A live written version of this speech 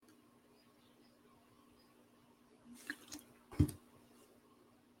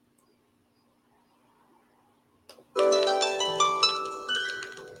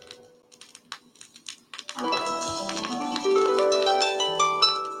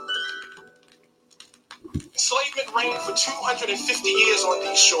enslavement reigned for 250 years on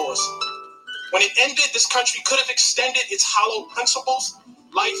these shores. When it ended, this country could have extended its hollow principles,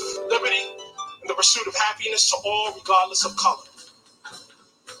 life, liberty, and the pursuit of happiness to all, regardless of color.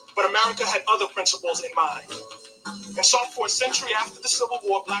 But America had other principles in mind. And so for a century after the Civil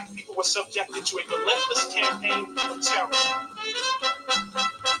War, Black people were subjected to a relentless campaign of terror.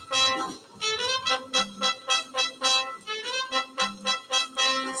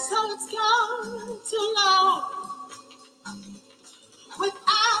 So it's gone too long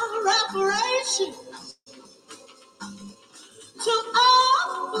without reparations to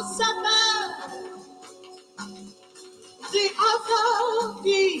all who suffered the awful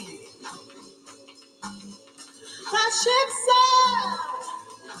deed. The ship sailed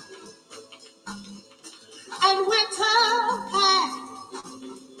and winter passed.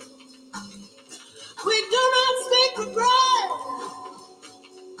 We do not speak regret,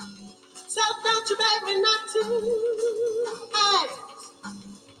 so don't you beg me not to ask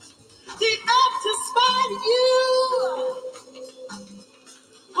the earth to spite you.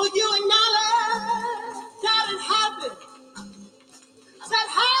 Will you acknowledge that it happened? Said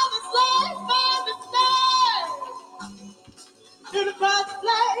how the slave found its name in the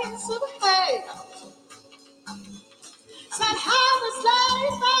birthplace of hate. Said how the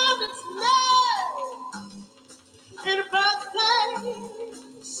slave found its name in the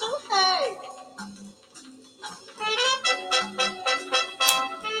birthplace of hate.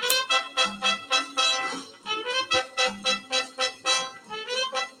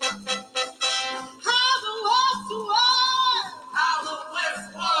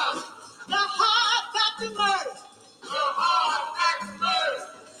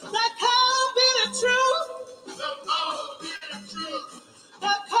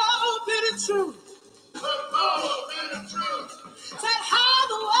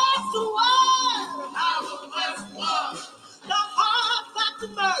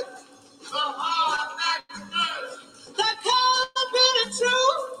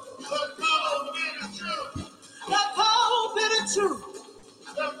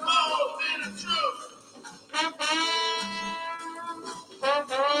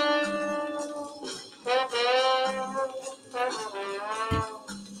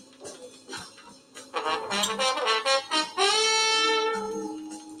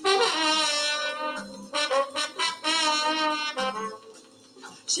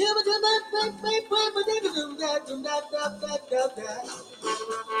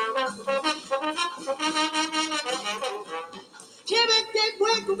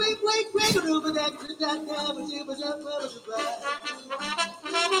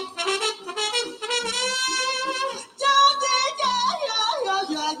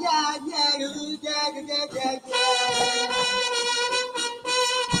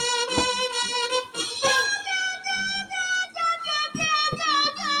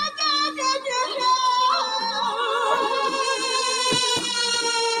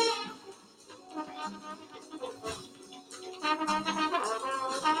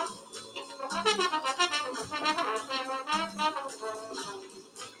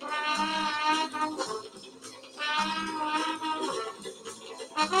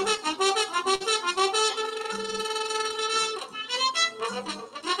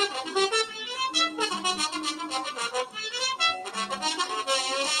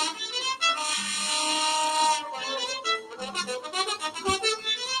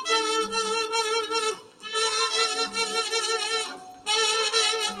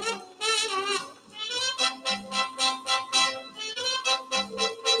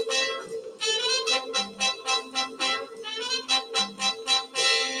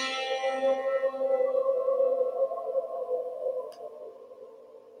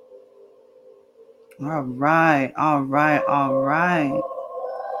 All right.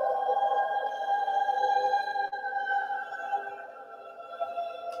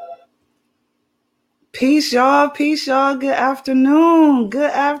 Peace, y'all. Good afternoon.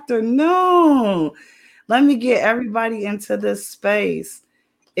 Let me get everybody into this space.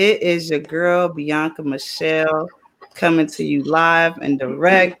 It is your girl, Bianca Michelle, coming to you live and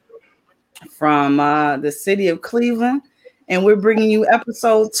direct from the city of Cleveland. And we're bringing you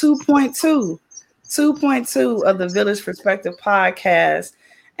episode 2.2 of the Village Perspective podcast.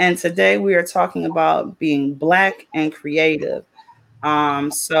 And today we are talking about being Black and creative.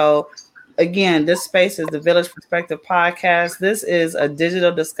 So again, this space is the Village Perspective podcast. This is a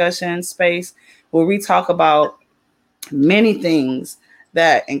digital discussion space where we talk about many things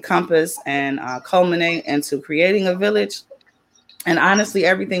that encompass and culminate into creating a village. And honestly,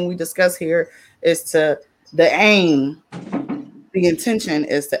 everything we discuss here is to the aim the intention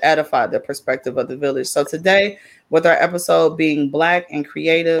is to edify the perspective of the village. So today, with our episode being Black and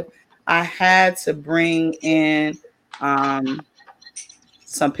creative, I had to bring in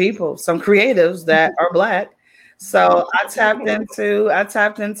some people, some creatives that are Black. So I tapped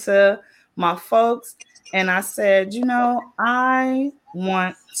into my folks, and I said, I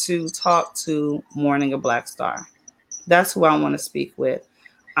want to talk to Morning a Black Star. That's who I want to speak with.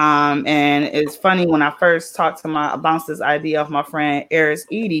 And it's funny, when I first talked to I bounced this idea off my friend Eris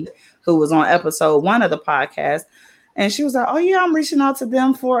Edie, who was on episode 1 of the podcast. And she was like, oh yeah, I'm reaching out to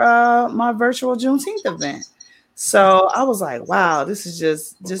them for my virtual Juneteenth event. So I was like, wow, this is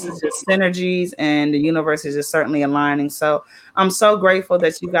just synergies, and the universe is just certainly aligning. So I'm so grateful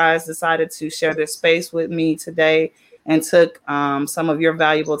that you guys decided to share this space with me today and took some of your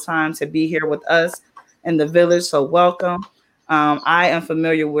valuable time to be here with us in the village. So welcome. I am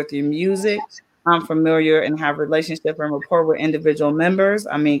familiar with your music. I'm familiar and have relationship and rapport with individual members.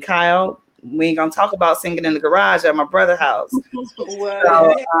 I mean, Kyle, we ain't gonna talk about singing in the garage at my brother's house.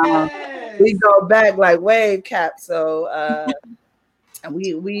 So, we go back like wave cap. So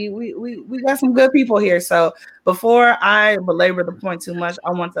we got some good people here. So before I belabor the point too much,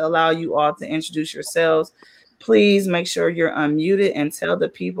 I want to allow you all to introduce yourselves. Please make sure you're unmuted and tell the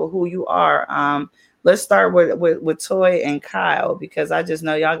people who you are. Let's start with Toy and Kyle, because I just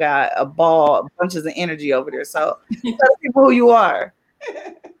know y'all got bunches of energy over there. So tell people who you are.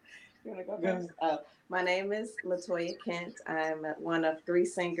 You want to go first? My name is Latoya Kent. I'm one of 3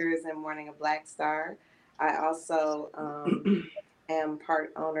 singers in Morning a Black Star. I also am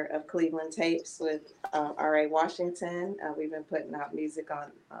part owner of Cleveland Tapes with R.A. Washington. We've been putting out music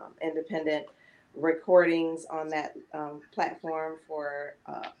on independent recordings on that platform for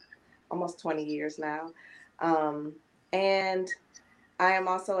almost 20 years now. And I am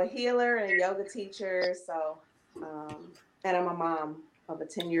also a healer and a yoga teacher. So, and I'm a mom of a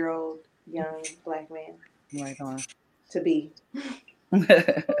 10-year-old young Black man. Right on. To be.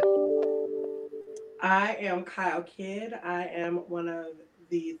 I am Kyle Kidd. I am one of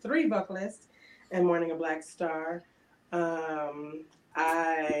the 3 vocalists in Morning a Black Star. What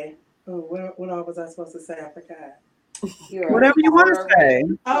all was I supposed to say? I forgot. Whatever you want to say.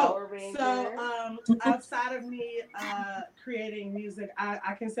 Outside of me creating music,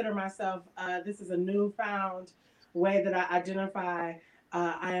 I consider myself, this is a newfound way that I identify.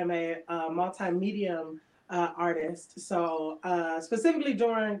 I am a multimedia artist. So specifically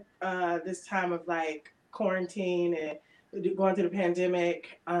during this time of like quarantine and going through the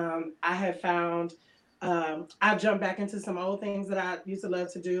pandemic, I have found I've jumped back into some old things that I used to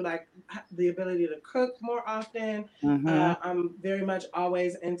love to do, like the ability to cook more often. I'm very much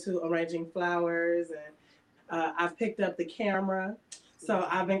always into arranging flowers, and I've picked up the camera. So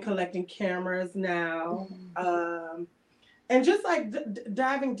I've been collecting cameras now. And just like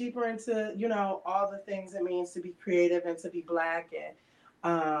diving deeper into, all the things it means to be creative and to be Black, and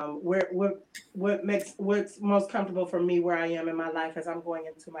what's most comfortable for me where I am in my life as I'm going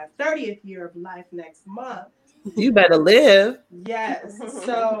into my 30th year of life next month. You better live. Yes.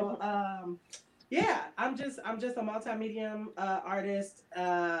 So yeah, I'm just a multimedia artist,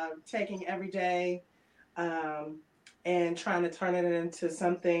 taking every day and trying to turn it into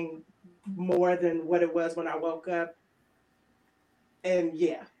something more than what it was when I woke up. And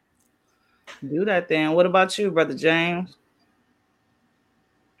yeah. Do that then. What about you, Brother James?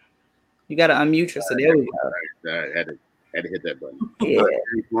 You got to unmute yourself. There we go. I had to hit that button. Yeah.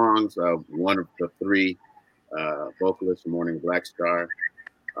 Songs, one of the 3 vocalists from Morning Black Star.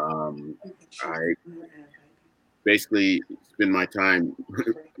 I basically spend my time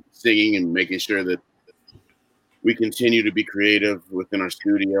singing and making sure that we continue to be creative within our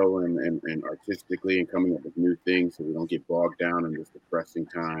studio and artistically, and coming up with new things so we don't get bogged down in this depressing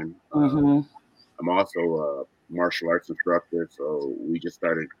time. I'm also a martial arts instructor, so we just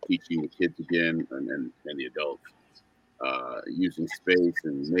started teaching the kids again and the adults, using space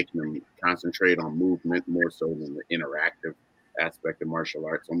and making them concentrate on movement more so than the interactive aspect of martial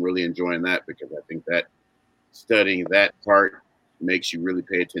arts. I'm really enjoying that because I think that studying that part makes you really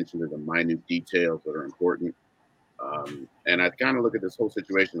pay attention to the minute details that are important. And I kind of look at this whole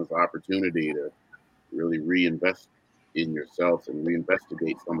situation as an opportunity to really reinvest in yourself and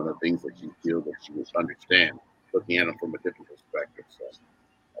reinvestigate some of the things that you feel that you understand, looking at them from a different perspective. So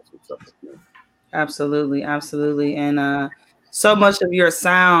that's what's up with me. Absolutely. And so much of your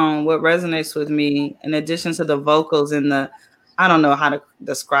sound, what resonates with me, in addition to the vocals and I don't know how to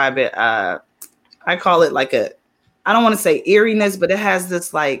describe it. I call it like I don't want to say eeriness, but it has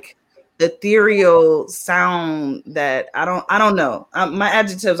this like ethereal sound that I don't know. My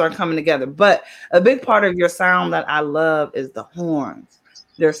adjectives aren't coming together, but a big part of your sound that I love is the horns.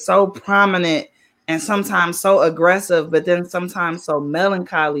 They're so prominent and sometimes so aggressive, but then sometimes so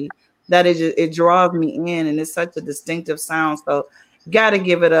melancholy that it draws me in, and it's such a distinctive sound. So got to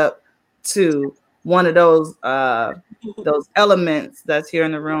give it up to one of those elements that's here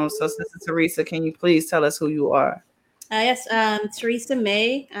in the room. So Sister Teresa, can you please tell us who you are? Yes, Teresa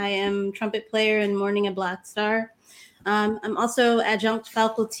May. I am trumpet player in Morning at Black Star. I'm also adjunct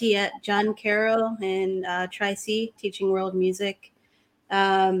faculty at John Carroll and Tri-C, teaching world music.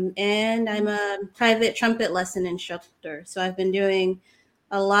 And I'm a private trumpet lesson instructor. So I've been doing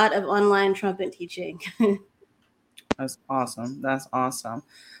a lot of online trumpet teaching. That's awesome. That's awesome.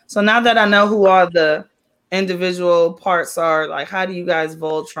 So now that I know who all the individual parts are, like, how do you guys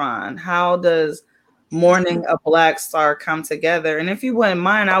Voltron? How does Morning a Black Star come together? And if you wouldn't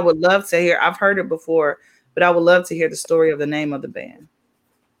mind, I would love to hear. I've heard it before, but I would love to hear the story of the name of the band.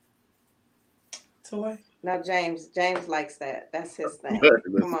 Toy. Now, James likes that. That's his thing.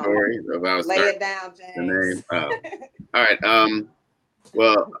 Come on, lay it down, James. The name. All right.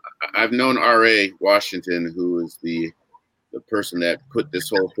 Well, I've known R.A. Washington, who is the person that put this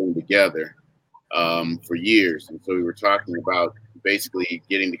whole thing together for years, and so we were talking about basically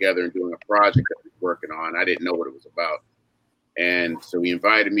getting together and doing a project that we were working on. I didn't know what it was about, and so he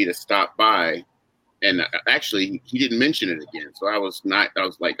invited me to stop by. And actually, he didn't mention it again. So I was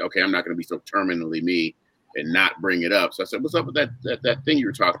like, okay, I'm not going to be so terminally me and not bring it up. So I said, what's up with that thing you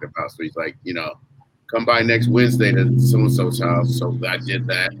were talking about? So he's like, come by next Wednesday to so-and-so's house. So I did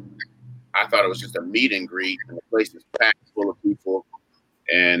that. I thought it was just a meet and greet, and the place is packed full of people.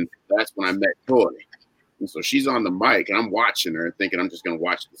 And that's when I met Toy. And so she's on the mic, and I'm watching her thinking I'm just going to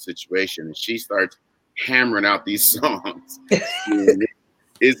watch the situation. And she starts hammering out these songs.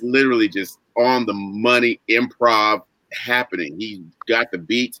 It's literally just on the money improv happening. He got the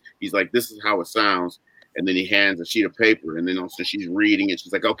beats. He's like, this is how it sounds. And then he hands a sheet of paper. And then also she's reading it.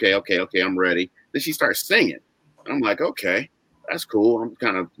 She's like, okay, I'm ready. Then she starts singing. And I'm like, okay, that's cool. I'm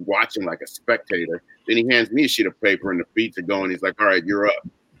kind of watching like a spectator. Then he hands me a sheet of paper and the beats are going. He's like, all right, you're up.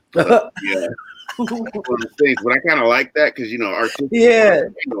 Yeah. One of the things, but I kind of like that because, artists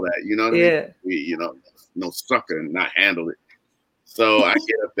handle that, you know what I mean? No sucker and not handle it. So I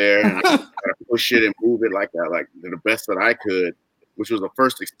get up there and I try to push it and move it like the best that I could, which was the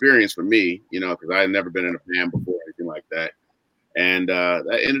first experience for me, because I had never been in a band before or anything like that. And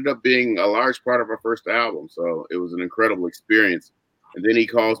that ended up being a large part of our first album. So it was an incredible experience. And then he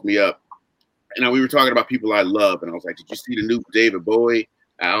calls me up. And we were talking about people I love. And I was like, did you see the new David Bowie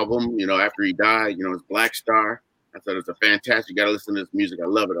album, after he died? It's Black Star. I said, it's a fantastic, you got to listen to this music. I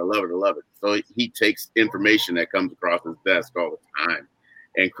love it. So he takes information that comes across his desk all the time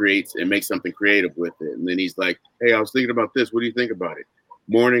and creates and makes something creative with it. And then he's like, hey, I was thinking about this. What do you think about it?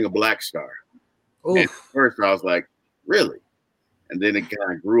 Morning a Black Star. And at first I was like, really? And then it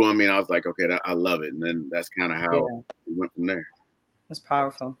kind of grew on me and I was like, okay, I love it. And then that's kind of how we went from there. It's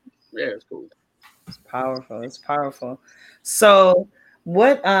powerful. Yeah, it's cool. It's powerful. So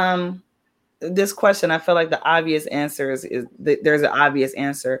what, this question, I feel like the obvious answer is there's an obvious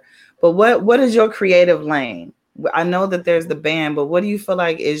answer, but what is your creative lane? I know that there's the band, but what do you feel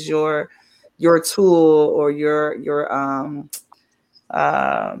like is your tool or your lane?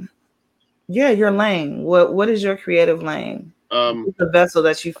 What is your creative lane? The vessel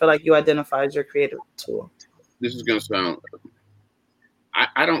that you feel like you identify as your creative tool. This is gonna sound.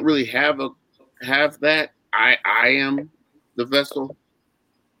 I don't really have that. I am the vessel.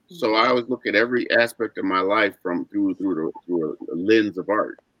 So I always look at every aspect of my life through a lens of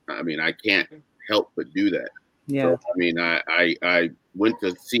art. I mean, I can't help but do that. Yeah. So, I mean, I went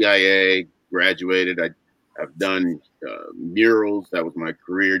to CIA, graduated. I've done murals. That was my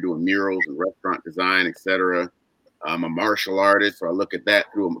career, doing murals and restaurant design, etc. I'm a martial artist, so I look at that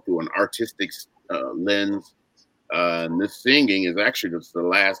through an artistic lens. And this singing is actually just the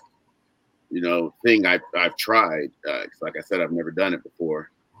last, thing I've tried. 'Cause like I said, I've never done it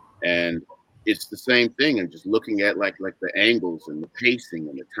before. And it's the same thing. And just looking at like the angles and the pacing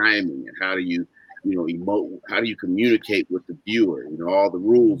and the timing and how do you, emote, how do you communicate with the viewer? All the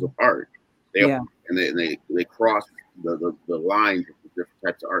rules of art. They cross the lines of the different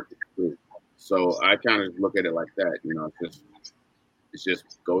types of art that you do. So I kind of look at it like that. It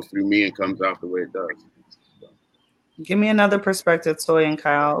just goes through me and comes out the way it does. So. Give me another perspective, Toy and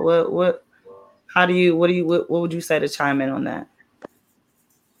Kyle. What would you say to chime in on that?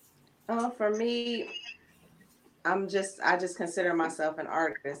 For me, I just consider myself an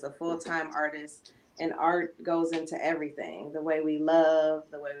artist, a full-time artist, And art goes into everything, the way we love,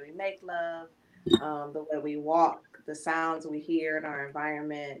 the way we make love, the way we walk, the sounds we hear in our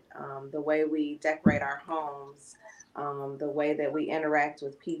environment, the way we decorate our homes, the way that we interact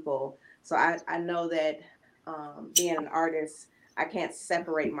with people. So I know that being an artist, I can't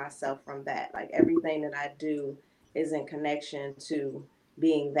separate myself from that. Like everything that I do is in connection to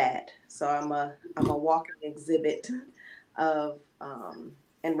being that. So I'm a walking exhibit of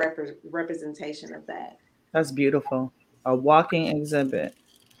and representation of that. That's beautiful. A walking exhibit.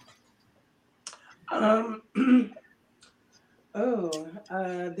 They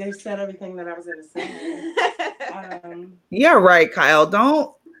said everything that I was going to say. You're right, Kyle.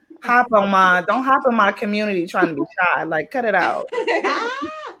 Don't hop in my community trying to be shy. Like, cut it out.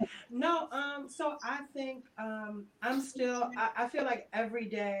 No, so I think I'm still, I feel like every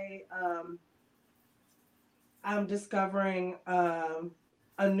day I'm discovering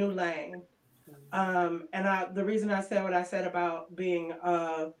a new lane. And the reason I said what I said about being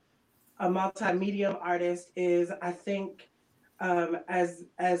a multimedia artist is I think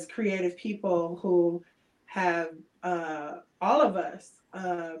as creative people who have all of us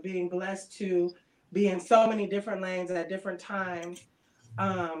being blessed to be in so many different lanes at different times.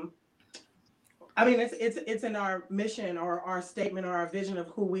 I mean, it's in our mission or our statement or our vision of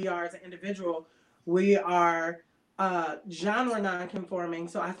who we are as an individual. We are genre non-conforming.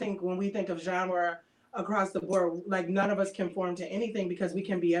 So I think when we think of genre across the board, like none of us conform to anything because we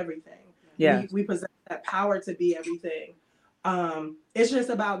can be everything. Yeah. We possess that power to be everything. It's just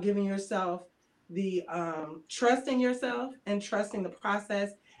about giving yourself the trusting yourself and trusting the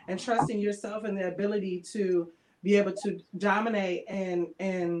process and trusting yourself and the ability to be able to dominate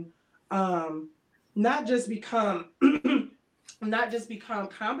and not just become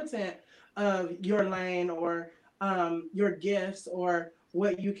competent of your lane or your gifts or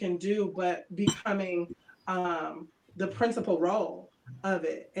what you can do, but becoming the principal role of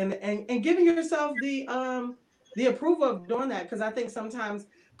it and giving yourself the approval of doing that. Because I think sometimes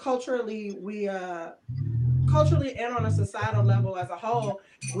culturally and on a societal level as a whole,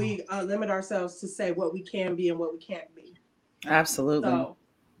 we limit ourselves to say what we can be and what we can't be. Absolutely. So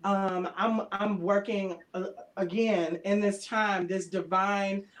I'm working again in this time, this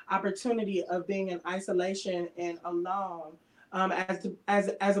divine opportunity of being in isolation and alone,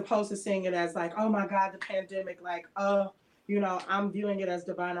 as opposed to seeing it as like, oh my God, the pandemic, like, oh, you know, I'm viewing it as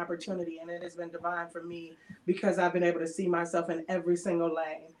divine opportunity, and it has been divine for me because I've been able to see myself in every single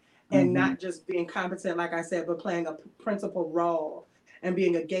lane and not just being competent, like I said, but playing a principal role and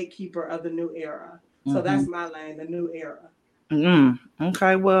being a gatekeeper of the new era. So that's my lane, the new era.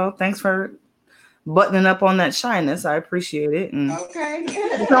 Okay, well, thanks for buttoning up on that shyness. I appreciate it. And okay.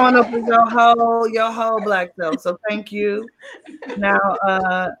 showing up with your whole black self. So thank you. Now,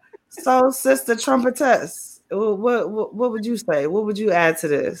 so Sister Trumpetess, what would you say? What would you add to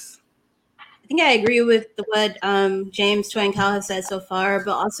this? I think I agree with what James Twain-Cowell has said so far,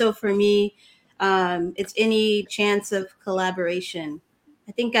 but also for me, it's any chance of collaboration.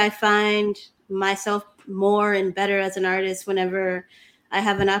 I think I find myself more and better as an artist whenever I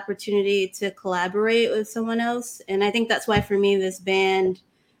have an opportunity to collaborate with someone else. And I think that's why for me, this band,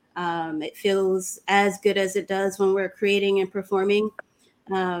 it feels as good as it does when we're creating and performing.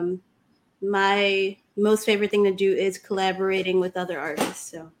 My most favorite thing to do is collaborating with other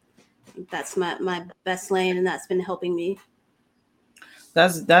artists. So I think that's my best lane, and that's been helping me.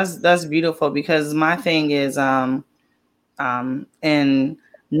 That's beautiful, because my thing is in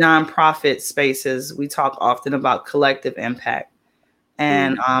nonprofit spaces, we talk often about collective impact.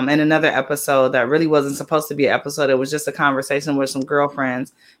 And in another episode that really wasn't supposed to be an episode, it was just a conversation with some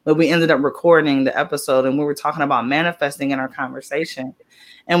girlfriends, but we ended up recording the episode and we were talking about manifesting in our conversation.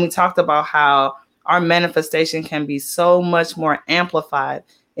 And we talked about how our manifestation can be so much more amplified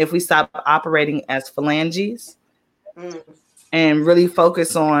if we stop operating as phalanges and really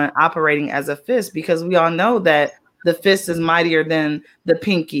focus on operating as a fist, because we all know that the fist is mightier than the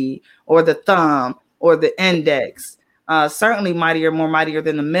pinky or the thumb or the index. Certainly more mightier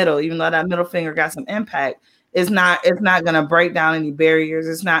than the middle, even though that middle finger got some impact. It's not going to break down any barriers.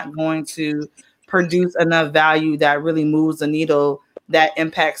 It's not going to produce enough value that really moves the needle that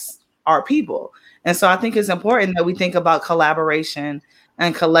impacts our people. And so I think it's important that we think about collaboration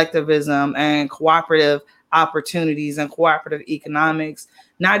and collectivism and cooperative opportunities and cooperative economics,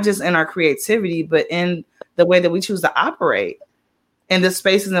 not just in our creativity, but in the way that we choose to operate in the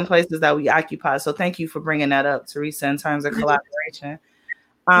spaces and places that we occupy. So thank you for bringing that up, Teresa, in terms of collaboration.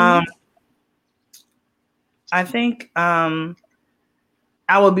 I think I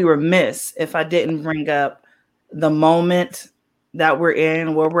would be remiss if I didn't bring up the moment that we're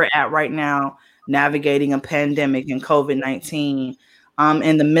in, where we're at right now, navigating a pandemic and COVID-19,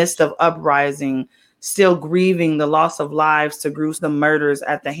 in the midst of uprising, still grieving the loss of lives to gruesome murders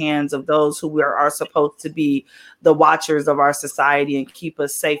at the hands of those who are supposed to be the watchers of our society and keep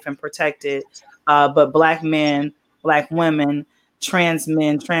us safe and protected. But Black men, Black women, trans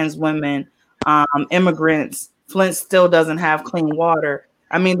men, trans women, immigrants, Flint still doesn't have clean water.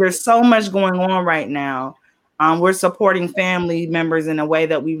 I mean, there's so much going on right now. We're supporting family members in a way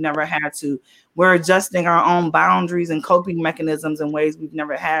that we've never had to. We're adjusting our own boundaries and coping mechanisms in ways we've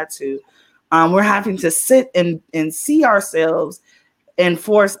never had to. We're having to sit and see ourselves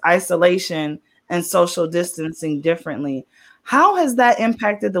enforce isolation and social distancing differently. How has that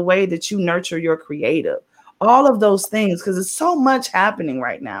impacted the way that you nurture your creative? All of those things, because there's so much happening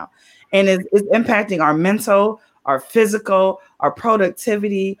right now. And it's impacting our mental, our physical, our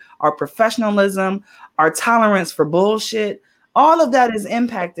productivity, our professionalism, our tolerance for bullshit. All of that is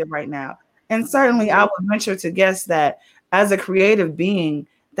impacted right now. And certainly I would venture to guess that as a creative being,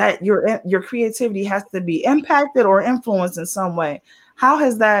 that your creativity has to be impacted or influenced in some way. How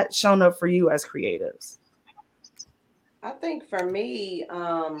has that shown up for you as creatives? I think for me,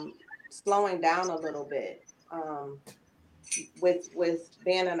 slowing down a little bit. With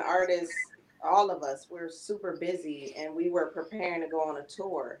being an artist, all of us, we're super busy, and we were preparing to go on a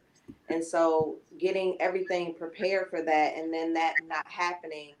tour. And so getting everything prepared for that, and then that not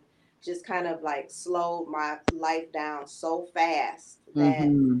happening, just kind of like slowed my life down so fast that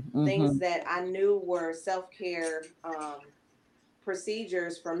things that I knew were self-care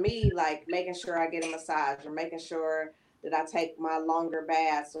procedures for me, like making sure I get a massage, or making sure that I take my longer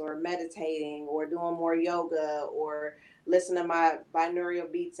baths, or meditating, or doing more yoga, or listen to my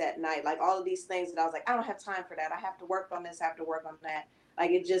binaural beats at night. Like all of these things that I was like, I don't have time for that. I have to work on this, I have to work on that.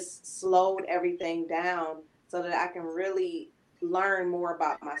 Like it just slowed everything down so that I can really learn more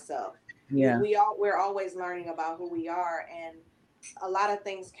about myself. Yeah. We're always learning about who we are, and a lot of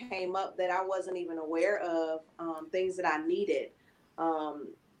things came up that I wasn't even aware of, things that I needed.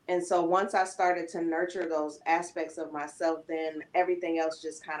 And so once I started to nurture those aspects of myself, then everything else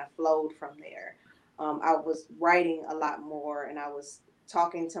just kind of flowed from there. I was writing a lot more, and I was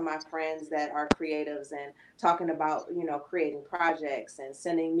talking to my friends that are creatives and talking about, creating projects and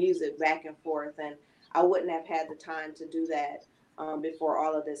sending music back and forth. And I wouldn't have had the time to do that before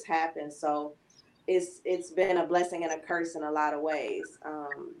all of this happened. So it's been a blessing and a curse in a lot of ways.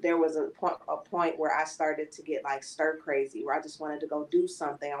 There was a point where I started to get like stir crazy, where I just wanted to go do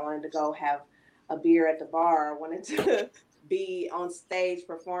something. I wanted to go have a beer at the bar. I wanted to be on stage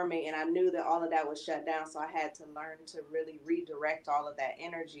performing, and I knew that all of that was shut down. So I had to learn to really redirect all of that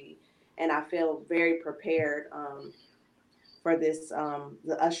energy. And I feel very prepared for this,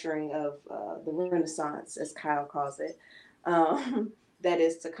 the ushering of the Renaissance, as Kyle calls it. That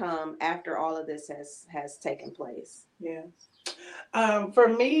is to come after all of this has taken place. Yeah. For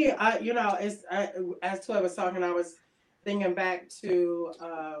me, as Toy was talking, I was thinking back to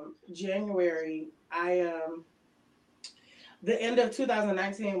January. The end of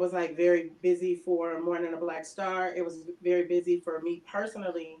 2019 was like very busy for Mourning a Black Star. It was very busy for me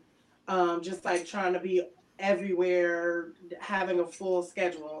personally, just like trying to be everywhere, having a full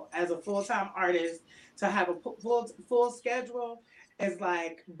schedule as a full-time artist. To have a full schedule is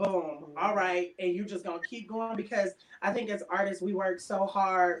like boom, all right, and you just gonna keep going, because I think as artists we work so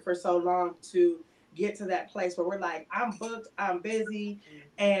hard for so long to get to that place where we're like, I'm booked, I'm busy,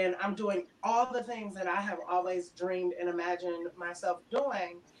 and I'm doing all the things that I have always dreamed and imagined myself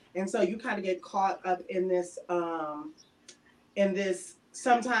doing. And so you kind of get caught up in this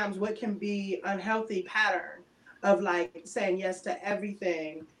sometimes what can be unhealthy pattern of like saying yes to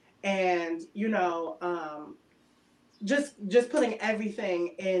everything, and just putting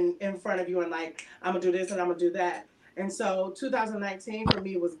everything in front of you, and like, I'm gonna do this and I'm gonna do that. And so 2019 for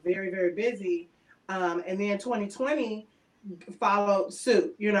me was very, very busy. And then 2020 followed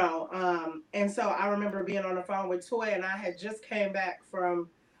suit, and so I remember being on the phone with Toy, and I had just came back from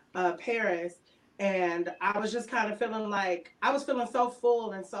Paris, and I was just kind of feeling like I was feeling so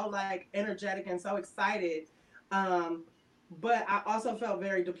full and so like energetic and so excited. But I also felt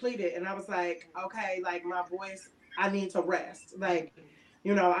very depleted, and I was like, okay, like my voice, I need to rest. Like,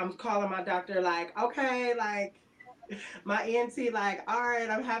 I'm calling my doctor, like, okay, like my ENT, like, all right,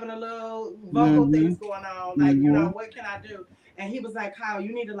 I'm having a little vocal things going on. Like, what can I do? And he was like, Kyle,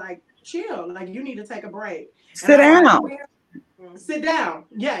 you need to like chill. Like, you need to take a break. Sit down. Like, sit down.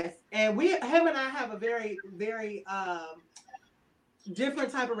 Yes. And him and I have a very, very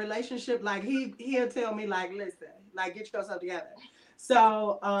different type of relationship. Like he'll tell me like, listen, like get yourself together.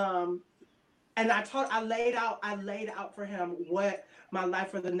 So And I laid out for him what my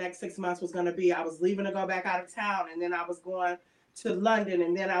life for the next 6 months was going to be. I was leaving to go back out of town, and then I was going to London,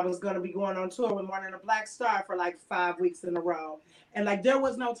 and then I was going to be going on tour with Morning a Black Star for like 5 weeks in a row. And like, there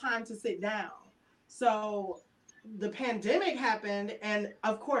was no time to sit down. So the pandemic happened, and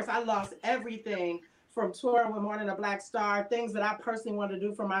of course I lost everything from touring with Morning a Black Star, things that I personally wanted to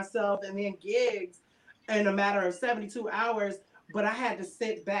do for myself, and then gigs in a matter of 72 hours. But I had to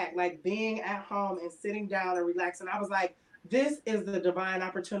sit back, like being at home and sitting down and relaxing. I was like, this is the divine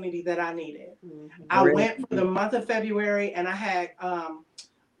opportunity that I needed. Mm-hmm. I went for the month of February, and I had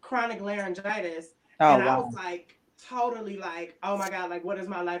chronic laryngitis. And I was like, totally like, oh my God, like, what is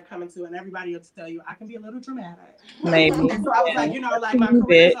my life coming to? And everybody will tell you, I can be a little dramatic. Maybe. And so I was like, like, my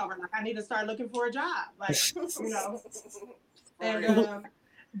career's over. Like, I need to start looking for a job. Like, And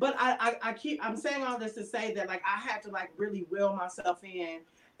but I'm saying all this to say that, like, I had to like really will myself in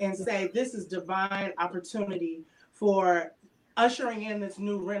and say, this is divine opportunity for ushering in this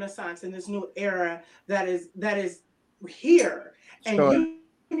new renaissance and this new era that is here. And you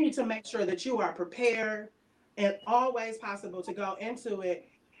need to make sure that you are prepared and always possible to go into it,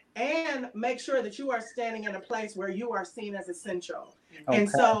 and make sure that you are standing in a place where you are seen as essential. Okay. And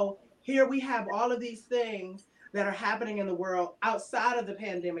so here we have all of these things that are happening in the world outside of the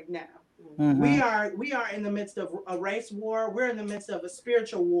pandemic now. Mm-hmm. We are in the midst of a race war. We're in the midst of a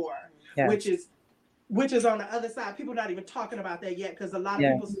spiritual war, which is on the other side. People are not even talking about that yet, because a lot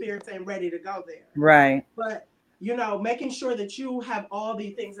of people's spirits ain't ready to go there. Right. But making sure that you have all the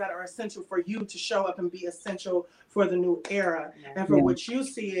things that are essential for you to show up and be essential for the new era, and for what you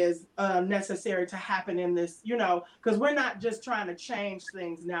see is necessary to happen in this, because we're not just trying to change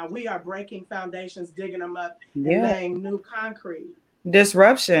things now. We are breaking foundations, digging them up, and laying new concrete.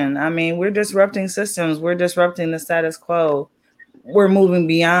 Disruption. I mean, we're disrupting systems. We're disrupting the status quo. We're moving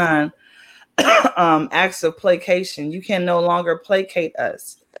beyond acts of placation. You can no longer placate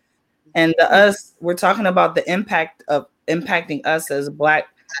us. And we're talking about the impact of impacting us as Black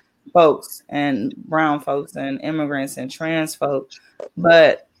folks and brown folks and immigrants and trans folks.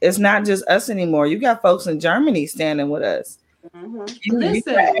 But it's not just us anymore. You got folks in Germany standing with us. Mm-hmm. You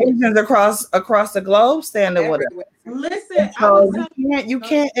got Asians across the globe standing with us. Listen, so you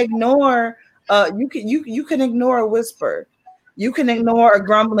can't ignore. You can ignore a whisper. You can ignore a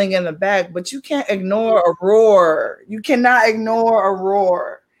grumbling in the back, but you can't ignore a roar. You cannot ignore a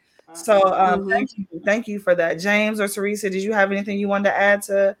roar. So thank you for that. James or Teresa, did you have anything you wanted to add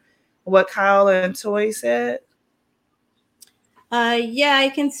to what Kyle and Toy said? Yeah, I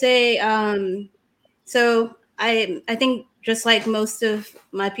can say. So I think just like most of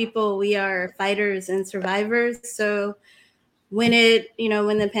my people, we are fighters and survivors. So when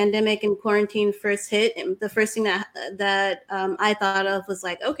when the pandemic and quarantine first hit, the first thing that I thought of was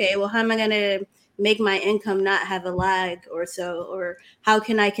like, okay, well, how am I going to make my income not have a lag or so, or how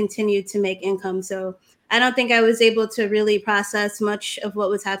can I continue to make income? So I don't think I was able to really process much of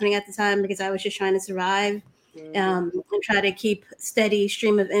what was happening at the time, because I was just trying to survive and try to keep steady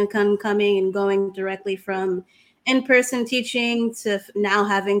stream of income coming and going directly from in-person teaching to now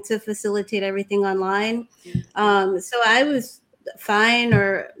having to facilitate everything online. So I was fine,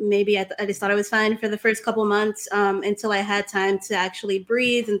 or maybe I just thought I was fine for the first couple months until I had time to actually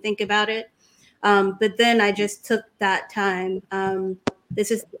breathe and think about it. But then I just took that time.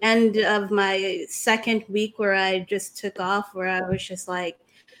 This is the end of my second week where I just took off, where I was just like,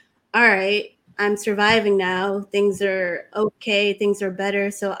 all right, I'm surviving now. Things are okay. Things are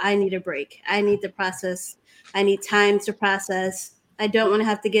better. So I need a break. I need to process. I need time to process. I don't want to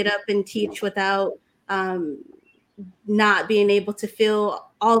have to get up and teach without not being able to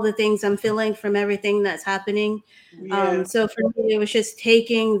feel all the things I'm feeling from everything that's happening. So for me, it was just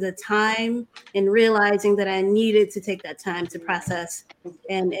taking the time and realizing that I needed to take that time to process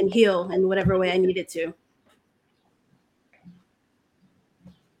and heal in whatever way I needed to.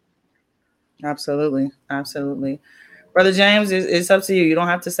 Absolutely. Brother James, it's up to you. You don't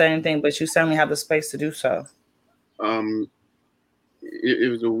have to say anything, but you certainly have the space to do so. It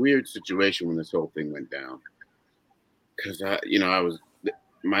was a weird situation when this whole thing went down. Because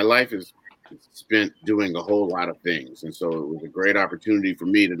my life is spent doing a whole lot of things, and so it was a great opportunity for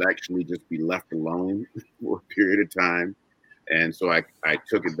me to actually just be left alone for a period of time, and so I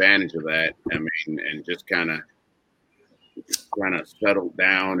took advantage of that. I mean, and just kind of settled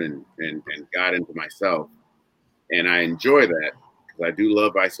down and got into myself, and I enjoy that because I do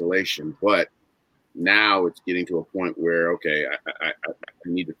love isolation. But now it's getting to a point where I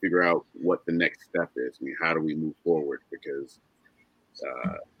need to figure out what the next step is. I mean, how do we move forward? Because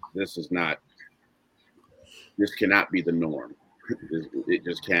this cannot be the norm. It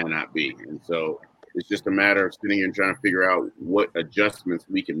just cannot be. And so it's just a matter of sitting here and trying to figure out what adjustments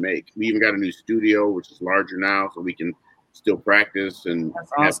we can make. We even got a new studio, which is larger now, so we can still practice and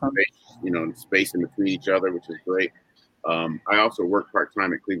have space, space in between each other, which is great. I also work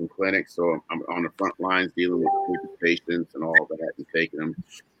part-time at Cleveland Clinic, so I'm on the front lines dealing with patients and all that and taking them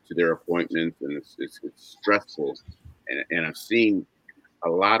to their appointments, and it's stressful. And I've seen a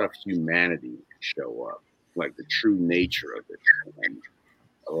lot of humanity show up, like the true nature of it, and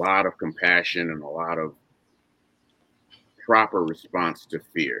a lot of compassion and a lot of proper response to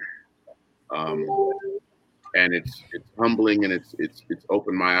fear. And it's humbling, and it's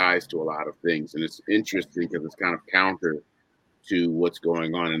opened my eyes to a lot of things, and it's interesting because it's kind of counter to what's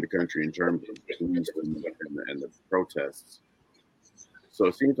going on in the country in terms of police and the protests. So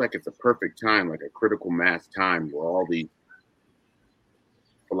it seems like it's a perfect time, like a critical mass time, where all these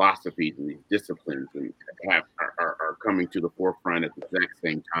philosophies and these disciplines are coming to the forefront at the exact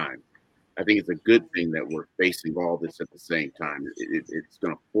same time. I think it's a good thing that we're facing all this at the same time. It's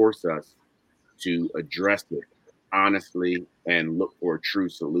going to force us to address it honestly and look for a true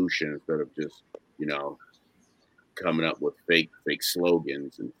solution instead of just, coming up with fake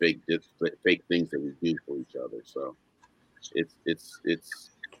slogans and fake things that we do for each other. So it's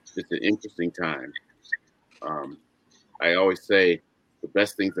an interesting time. I always say the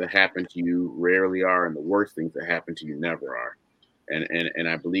best things that happen to you rarely are, and the worst things that happen to you never are. And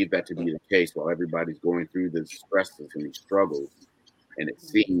I believe that to be the case while everybody's going through the stresses and these struggles, and it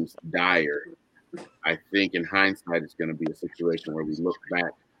seems dire. I think in hindsight, it's going to be a situation where we look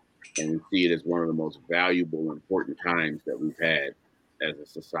back and we see it as one of the most valuable and important times that we've had as a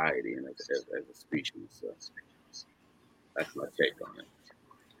society and as a species. So that's my take on it.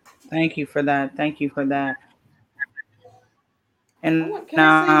 Thank you for that. And can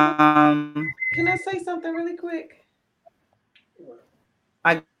I say something really quick?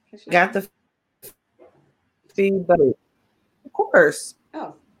 I got the feedback. Of course.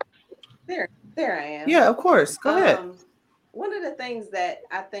 Oh, there I am. Yeah, of course. Go ahead. One of the things that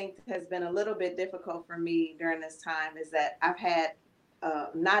I think has been a little bit difficult for me during this time is that I've had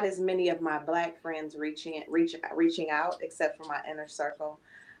not as many of my Black friends reaching out, except for my inner circle.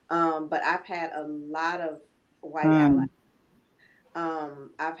 But I've had a lot of white allies.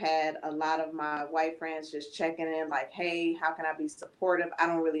 I've had a lot of my white friends just checking in like, hey, how can I be supportive? I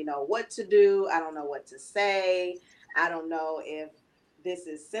don't really know what to do. I don't know what to say. I don't know if this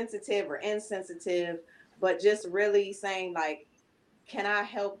is sensitive or insensitive, but just really saying like, can I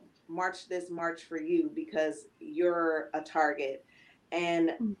help march this march for you because you're a target?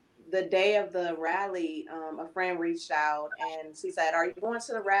 And the day of the rally, a friend reached out and she said, are you going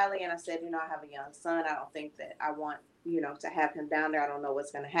to the rally? And I said, I have a young son. I don't think that I want, to have him down there. I don't know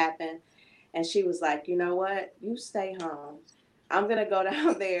what's going to happen. And she was like, you know what? You stay home. I'm going to go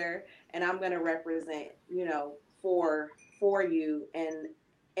down there and I'm going to represent, for you and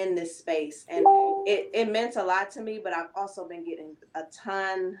in this space. And it meant a lot to me, but I've also been getting a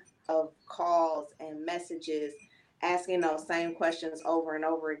ton of calls and messages asking those same questions over and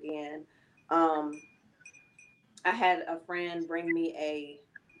over again. I had a friend bring me a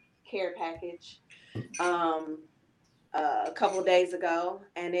care package a couple of days ago,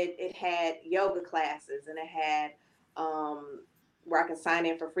 and it had yoga classes, and it had where I can sign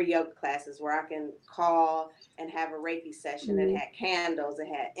in for free yoga classes, where I can call and have a Reiki session. It had candles, it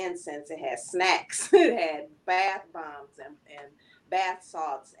had incense, it had snacks, it had bath bombs and bath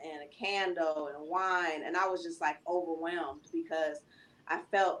salts and a candle and wine. And I was just like overwhelmed because I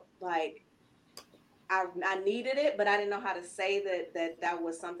felt like I needed it, but I didn't know how to say that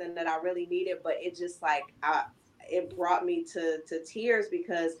was something that I really needed. But it just like, it brought me to tears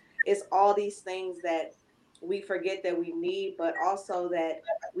because it's all these things that we forget that we need, but also that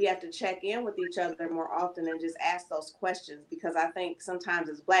we have to check in with each other more often and just ask those questions. Because I think sometimes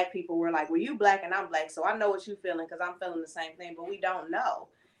as Black people, we're like, well, you Black and I'm Black, so I know what you're feeling because I'm feeling the same thing, but we don't know.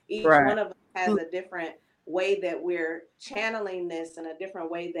 Each one of us has a different way that we're channeling this and a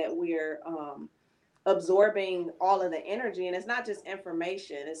different way that we're absorbing all of the energy. And it's not just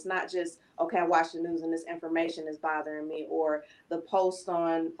information. It's not just, okay, I watch the news and this information is bothering me, or the posts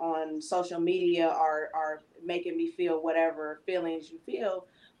on social media are making me feel whatever feelings you feel.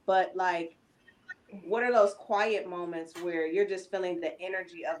 But like, what are those quiet moments where you're just feeling the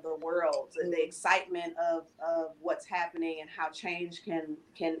energy of the world, the excitement of what's happening and how change can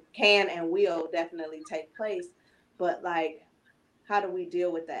and will definitely take place. But like, how do we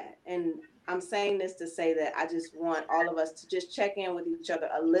deal with that? And I'm saying this to say that I just want all of us to just check in with each other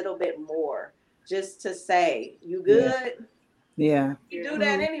a little bit more, just to say, you good? Yeah. We do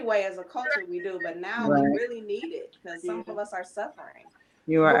that anyway as a culture, we do, but now we Right. really need it because some of us are suffering.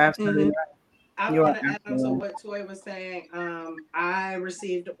 You are Well, absolutely right. I You are want to add on to absolutely what Toy was saying. I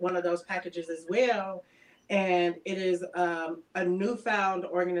received one of those packages as well, and it is a newfound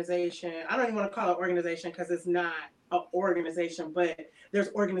organization. I don't even want to call it organization because it's not an organization, but there's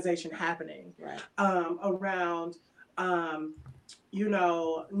organization happening Right. Around,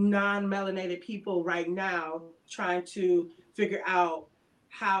 non-melanated people right now trying to figure out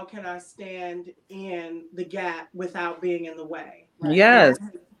how can I stand in the gap without being in the way. Right. Yes.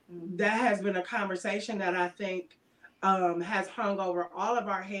 That has been a conversation that I think has hung over all of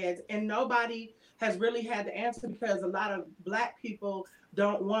our heads, and nobody has really had the answer because a lot of Black people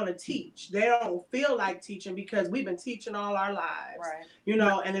don't want to teach. They don't feel like teaching because we've been teaching all our lives, Right.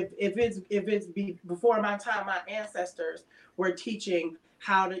 And if it's before my time, my ancestors were teaching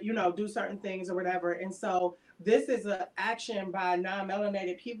how to do certain things or whatever, and so this is an action by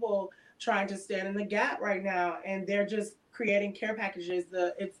non-melanated people trying to stand in the gap right now, and they're just creating care packages.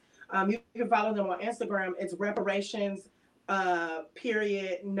 You can follow them on Instagram. It's reparations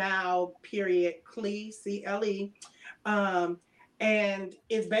period now period CLE CLE, and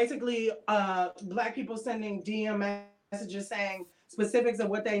it's basically Black people sending DM messages saying specifics of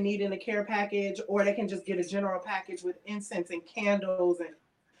what they need in a care package, or they can just get a general package with incense and candles and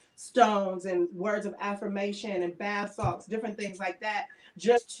stones and words of affirmation and bath salts, different things like that,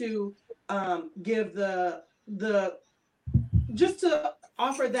 just to give just to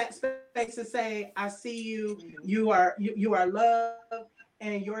offer that space to say, I see you, you are loved,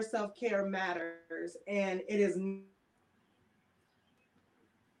 and your self-care matters. And it is,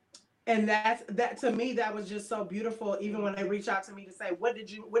 and that to me, that was just so beautiful. Even when they reach out to me to say, what do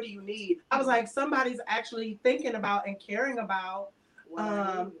you need? I was like, somebody's actually thinking about and caring about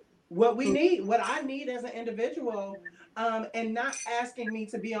what we need, what I need as an individual, and not asking me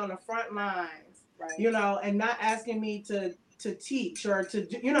to be on the front lines, right. And not asking me to teach or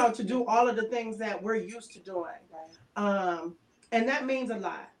to do all of the things that we're used to doing. Right. And that means a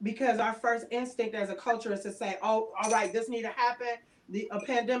lot because our first instinct as a culture is to say, oh, all right, this need to happen. A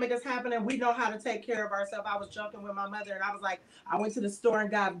pandemic is happening. We know how to take care of ourselves. I was joking with my mother and I was like, I went to the store and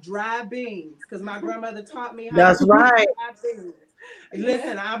got dry beans because my grandmother taught me how That's to right. dry beans.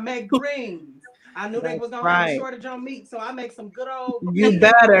 Listen, I make greens. I knew they was gonna have a shortage on meat, so I make some good old. You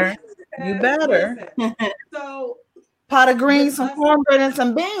better. You better. Listen, so pot of greens, some cornbread, and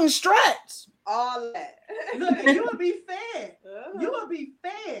some beans stretch. All that. Look, you will be fed. You will be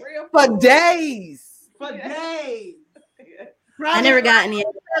fed for days. For days. I never got any.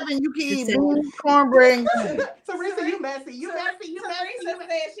 You can eat beans, cornbread. Teresa, you messy. You messy. Teresa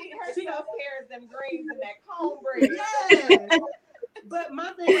said she self-care them greens and that cornbread. Yes. But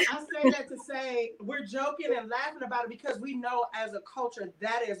my thing, I say that to say we're joking and laughing about it because we know as a culture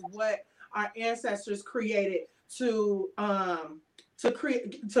that is what our ancestors created to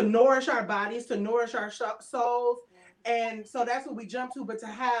nourish our bodies, to nourish our souls, and so that's what we jump to. But to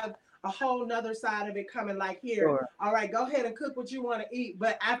have a whole nother side of it coming like here, sure. All right, go ahead and cook what you want to eat,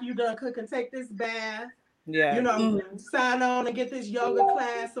 but after you're done cooking, take this bath. Yeah, sign on and get this yoga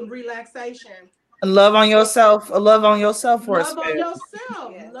class, some relaxation. Love on yourself. Love on yourself for love on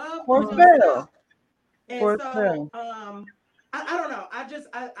yourself. Yeah. Love for on yourself. And for so, I don't know. I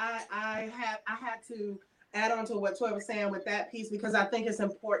had to add on to what Toy was saying with that piece because I think it's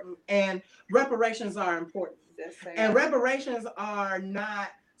important, and reparations are important. And reparations are not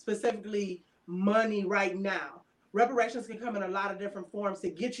specifically money right now. Reparations can come in a lot of different forms to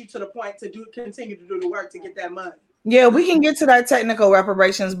get you to the point to continue to do the work to get that money. Yeah, we can get to that technical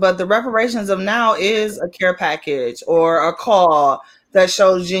reparations, but the reparations of now is a care package or a call that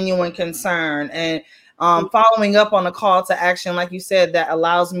shows genuine concern and following up on a call to action, like you said, that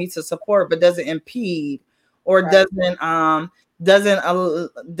allows me to support but doesn't impede or doesn't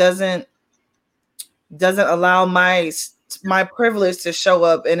allow my privilege to show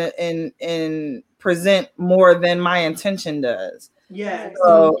up and present more than my intention does. Yeah.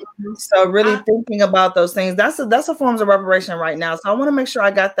 So really thinking about those things. That's a form of reparation right now. So I want to make sure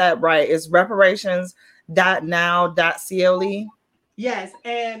I got that right. It's reparations.now.cle. Yes,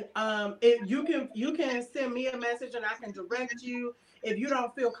 and if you can send me a message and I can direct you if you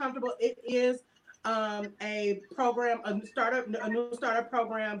don't feel comfortable. It is a program, a new startup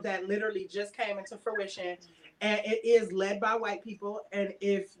program that literally just came into fruition, and it is led by white people. And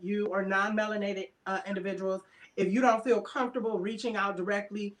if you are non-melanated individuals, if you don't feel comfortable reaching out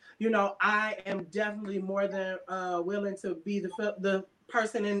directly, I am definitely more than willing to be the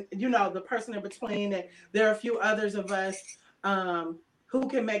person in the person in between. And there are a few others of us who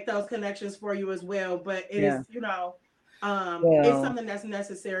can make those connections for you as well. But it is It's something that's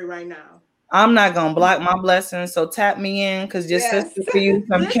necessary right now. I'm not gonna block my blessings, so tap me in because your Yes. sister for you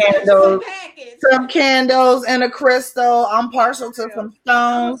some Listen, candles, package. some candles and a crystal. I'm partial to some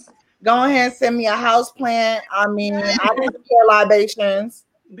stones. Go ahead and send me a house plant. I mean, I don't care libations.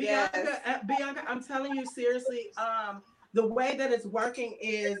 Bianca, I'm telling you seriously, the way that it's working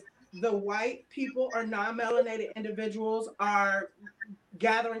is the white people or non-melanated individuals are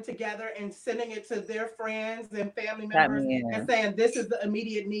gathering together and sending it to their friends and family members and saying this is the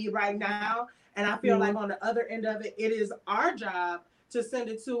immediate need right now. And I feel like on the other end of it, it is our job to send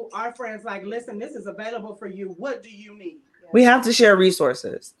it to our friends like, listen, this is available for you. What do you need? We have to share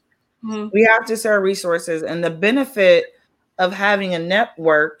resources. We have to share resources. And the benefit of having a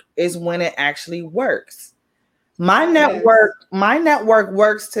network is when it actually works. My network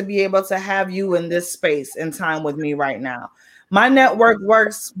works to be able to have you in this space and time with me right now. My network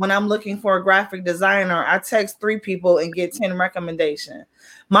works when I'm looking for a graphic designer. I text 3 people and get 10 recommendations.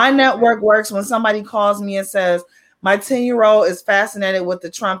 My network works when somebody calls me and says, my 10-year-old is fascinated with the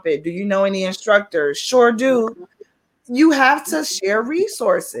trumpet. Do you know any instructors? Sure do. You have to share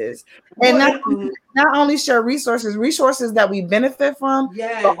resources. And not only share resources that we benefit from,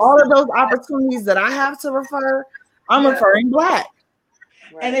 but all of those opportunities that I have to refer, I'm referring Black.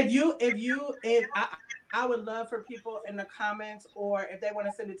 And if I would love for people in the comments, or if they want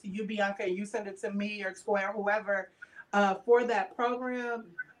to send it to you, Bianca, and you send it to me or Square, or whoever, for that program,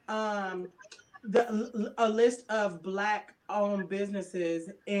 a list of Black-owned businesses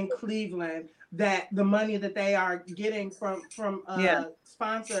in Cleveland that the money that they are getting from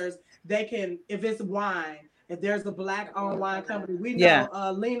sponsors, they can, if it's wine, if there's a Black-owned wine company, we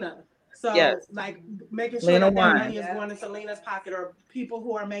know Lena. So like making sure that money is going into Lena's pocket, or people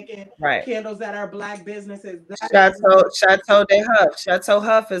who are making candles that are Black businesses. Chateau de Huff. Chateau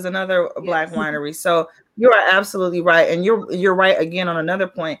Huff is another Black winery. So you are absolutely right. And you're right again on another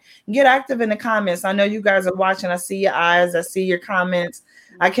point. Get active in the comments. I know you guys are watching. I see your eyes. I see your comments.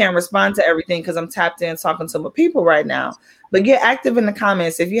 I can't respond to everything because I'm tapped in talking to my people right now. But get active in the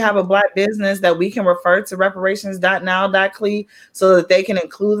comments. If you have a Black business that we can refer to reparations.now.cle so that they can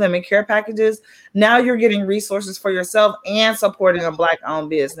include them in care packages, now you're getting resources for yourself and supporting a Black-owned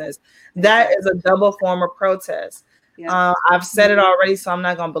business. That is a double form of protest. I've said it already, so I'm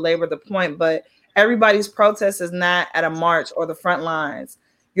not going to belabor the point, but everybody's protest is not at a march or the front lines.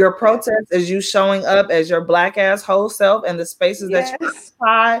 Your protest is you showing up as your Black ass whole self in the spaces that you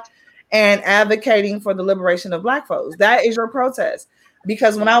occupy and advocating for the liberation of Black folks. That is your protest.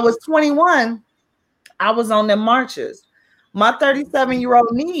 Because when I was 21, I was on them marches. My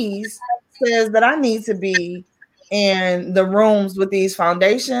 37-year-old niece says that I need to be in the rooms with these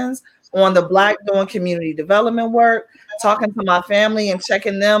foundations on the Black doing community development work, talking to my family and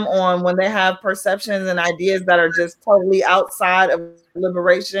checking them on when they have perceptions and ideas that are just totally outside of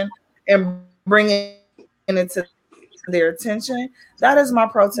liberation and bringing it to their attention. That is my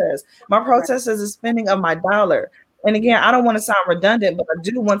protest. My protest is the spending of my dollar. And again, I don't want to sound redundant, but I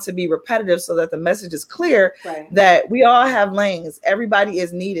do want to be repetitive so that the message is clear that we all have lanes. Everybody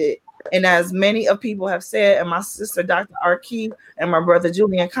is needed. And as many of people have said, and my sister, Dr. Arki, and my brother,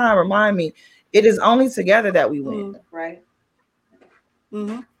 Julian Kahn, remind me, it is only together that we win.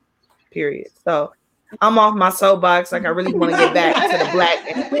 Period. So I'm off my soapbox. Like I really want to get back to the Black.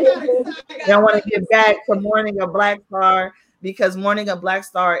 I want to get back to Morning of Black Star, because Morning of Black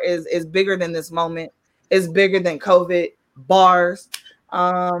Star is bigger than this moment. It's bigger than COVID bars.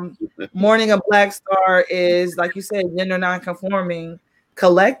 Morning of Black Star is, like you said, gender non-conforming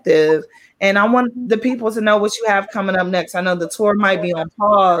collective. And I want the people to know what you have coming up next. I know the tour might be on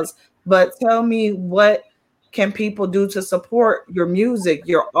pause, but tell me, what can people do to support your music,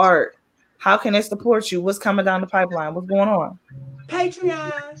 your art? How can they support you? What's coming down the pipeline? What's going on?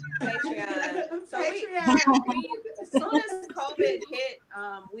 Patreon. So as soon as COVID hit,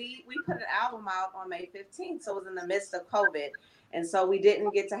 we put an album out on May 15th. So it was in the midst of COVID. And so we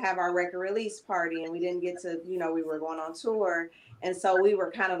didn't get to have our record release party, and we didn't get to, we were going on tour. And so we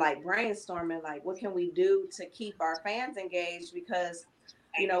were kind of like brainstorming, like, what can we do to keep our fans engaged? Because,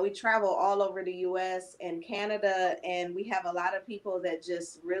 we travel all over the US and Canada, and we have a lot of people that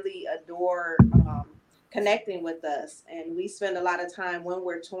just really adore connecting with us. And we spend a lot of time when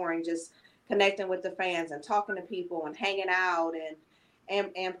we're touring just connecting with the fans and talking to people and hanging out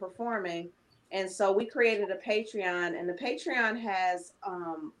and performing. And so we created a Patreon, and the Patreon has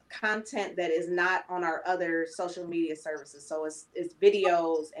content that is not on our other social media services. So it's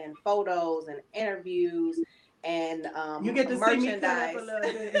videos and photos and interviews and you get to merchandise. See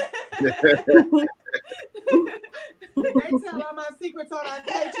me cut up a little bit. They tell all my secrets on our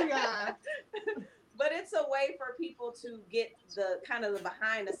Patreon. But it's a way for people to get the kind of the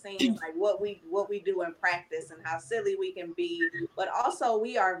behind the scenes, like what we do in practice and how silly we can be. But also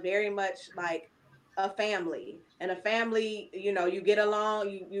we are very much like a family, and a family, you know, you get along,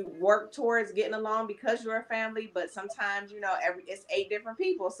 you work towards getting along because you're a family. But sometimes, you know, it's 8 different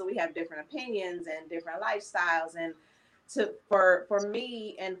people, so we have different opinions and different lifestyles. And for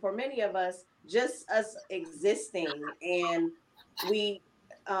me and for many of us, just us existing, and we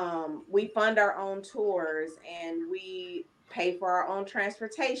fund our own tours, and we pay for our own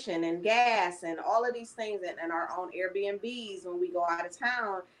transportation and gas and all of these things, and our own Airbnbs when we go out of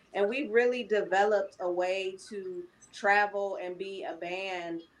town. And we really developed a way to travel and be a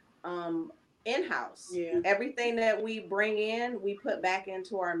band in-house. Yeah. Everything that we bring in, we put back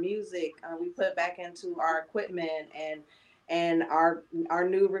into our music. We put back into our equipment and our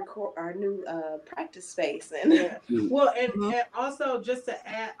new practice space. And yeah. Well, and also just to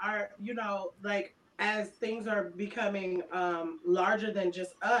add, our, you know, like as things are becoming larger than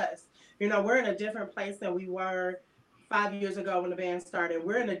just us, you know, we're in a different place than we were 5 years ago when the band started.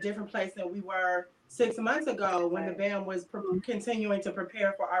 We're in a different place than we were 6 months ago when the band was continuing to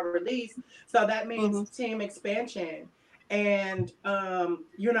prepare for our release. So that means team expansion. And,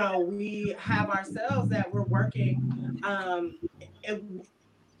 you know, we have ourselves that we're working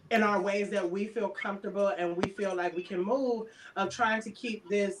in our ways that we feel comfortable and we feel like we can move, of trying to keep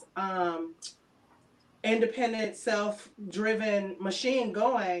this independent, self-driven machine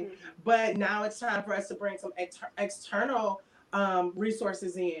going. But now it's time for us to bring some external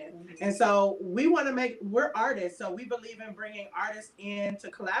resources in. And so we're artists, so we believe in bringing artists in to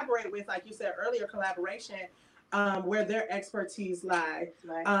collaborate with, like you said earlier, collaboration, where their expertise lie.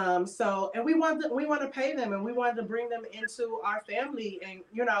 Right. So, and we want to pay them, and we want to bring them into our family, and,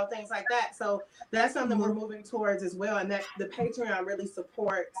 you know, things like that. So that's something we're moving towards as well. And that the Patreon really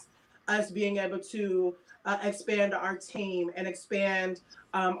supports us being able to expand our team and expand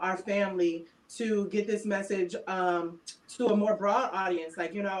our family to get this message to a more broad audience.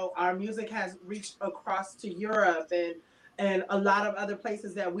 Like, you know, our music has reached across to Europe and a lot of other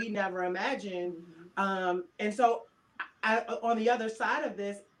places that we never imagined. And so on the other side of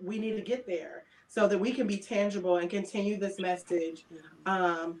this, we need to get there so that we can be tangible and continue this message.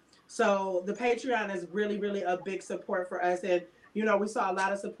 So the Patreon is really, really a big support for us. And, you know, we saw a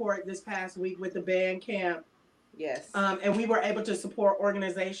lot of support this past week with the band camp. Yes. And we were able to support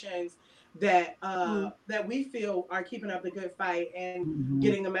organizations that that we feel are keeping up the good fight and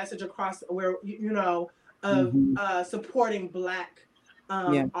getting the message across, where, you know, of supporting Black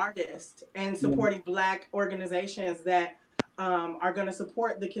artists and supporting Black organizations that are going to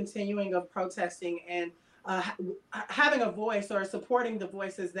support the continuing of protesting and having a voice, or supporting the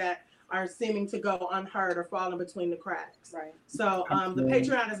voices that are seeming to go unheard or falling between the cracks. Right. So the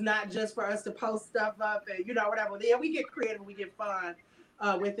Patreon is not just for us to post stuff up and, you know, whatever. Yeah, we get creative, we get fun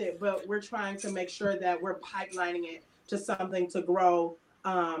with it, but we're trying to make sure that we're pipelining it to something to grow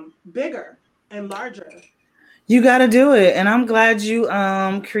bigger and larger. You got to do it. And I'm glad you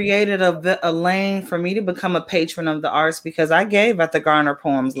created a lane for me to become a patron of the arts, because I gave at the Garner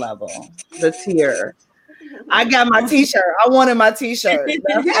Poems level, the tier. I got my t-shirt. I wanted my t-shirt.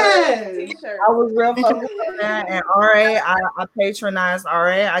 Yes. I was real focused on that. And RA, I patronized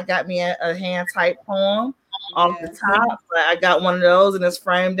RA. I got me a hand-typed poem off the top. But I got one of those, and it's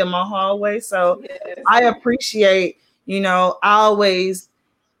framed in my hallway. So I appreciate, you know,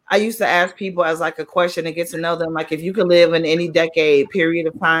 I used to ask people as like a question to get to know them. Like, if you could live in any decade, period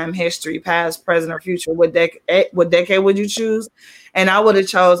of time, history, past, present, or future, what decade would you choose? And I would have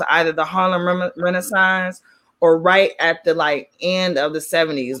chose either the Harlem Renaissance or right at the like end of the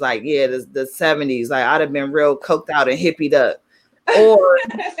 70s. Like, the 70s. Like, I'd have been real coked out and hippied up. Or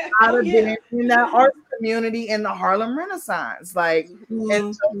I'd have been in that art community in the Harlem Renaissance. Like,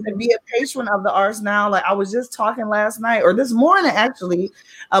 and so to be a patron of the arts now, like I was just talking last night or this morning actually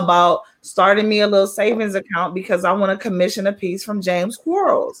about starting me a little savings account, because I want to commission a piece from James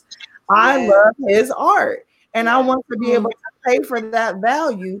Quarles. I love his art, and I want to be able to pay for that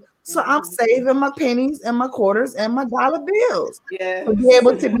value. So I'm saving my pennies and my quarters and my dollar bills to be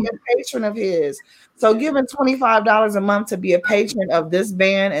able to be a patron of his. So giving $25 a month to be a patron of this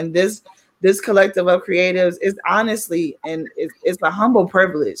band and this collective of creatives is honestly, and it's a humble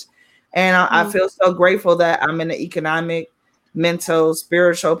privilege. And I feel so grateful that I'm in an economic, mental,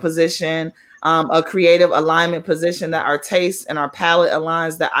 spiritual position, a creative alignment position, that our taste and our palette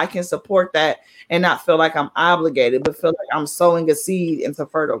aligns, that I can support that and not feel like I'm obligated, but feel like I'm sowing a seed into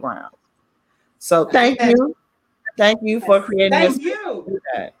fertile ground. So thank you. Thank you for creating Thank this. you.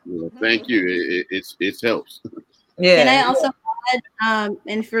 Thank you. It helps. Yeah. Can I also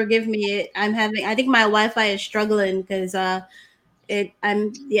and forgive me. I think my Wi-Fi is struggling because yeah.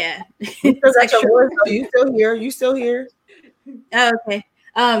 You still got your voice, though. You still here? You still here? Oh, okay.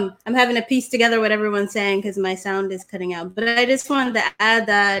 I'm having to piece together what everyone's saying because my sound is cutting out. But I just wanted to add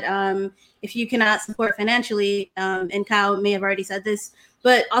that if you cannot support financially, and Kyle may have already said this,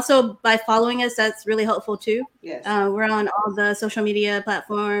 but also by following us, that's really helpful too. Yes. We're on all the social media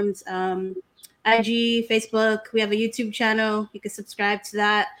platforms, IG, Facebook. We have a YouTube channel. You can subscribe to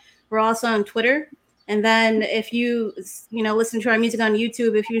that. We're also on Twitter. And then if you listen to our music on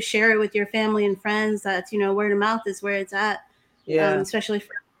YouTube, if you share it with your family and friends, that's, word of mouth is where it's at. Yeah. Especially for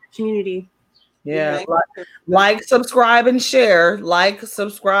the community. Yeah. Like, subscribe, and share. Like,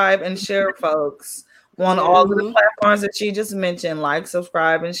 subscribe, and share, folks. On all of the platforms that she just mentioned. Like,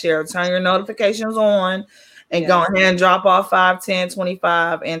 subscribe, and share. Turn your notifications on. And go ahead and drop off 5, 10,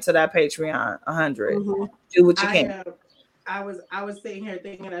 25 into that Patreon, 100. Do what you can. I was sitting here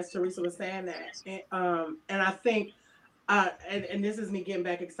thinking as Teresa was saying that, and I think, and this is me getting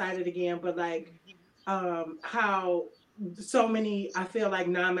back excited again, but like how so many, I feel like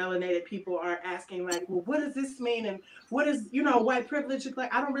non-melanated people are asking like, well, what does this mean? And what is, white privilege?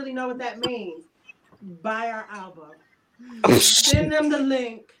 Like, I don't really know what that means. Buy our album. Send them the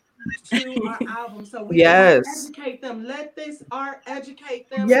link to our album so we can educate them. Let this art educate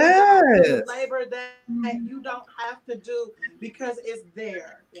them. Yes. Labor that you don't have to do because it's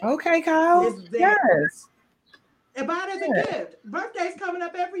there. Okay, Kyle. It's there. Yes. And buy it as a gift. Birthday's coming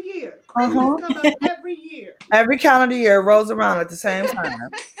up every year. Christmas comes up every year. Every calendar year rolls around at the same time.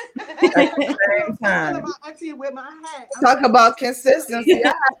 At the same time. Talk about consistency. I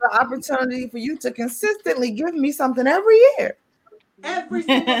have the opportunity for you to consistently give me something every year. Every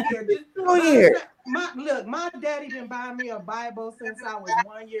single year. My daddy didn't buy me a Bible since I was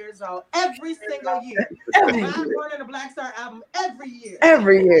 1 year old. Every single year. I'm running the Black Star album every year.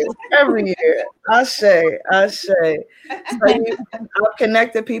 Every year. Ashe. So I've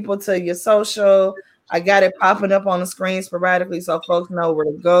connected people to your social. I got it popping up on the screen sporadically so folks know where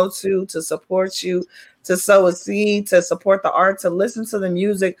to go to support you, to sow a seed, to support the art, to listen to the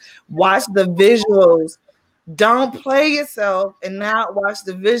music, watch the visuals. Don't play yourself and not watch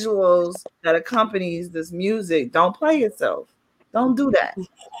the visuals that accompanies this music. Don't play yourself. Don't do that.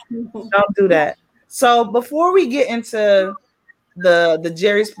 Don't do that. So before we get into the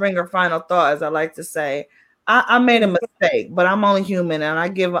Jerry Springer final thought, as I like to say, I made a mistake, but I'm only human and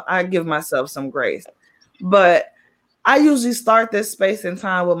I give myself some grace. But I usually start this space and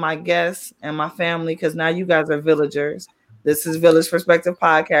time with my guests and my family because now you guys are villagers. This is Village Perspective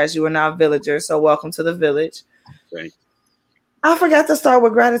Podcast. You are now villagers, so welcome to the village. Right. I forgot to start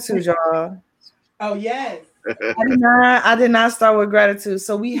with gratitude, y'all. Oh yes. I did not start with gratitude.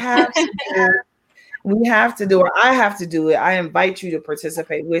 So we have to do it. I have to do it. I invite you to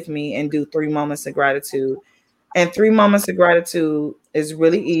participate with me and do 3 moments of gratitude. And 3 moments of gratitude is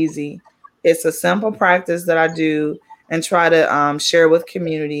really easy. It's a simple practice that I do and try to share with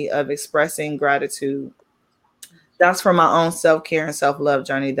community of expressing gratitude. That's for my own self-care and self-love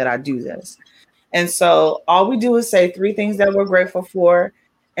journey that I do this. And so all we do is say 3 things that we're grateful for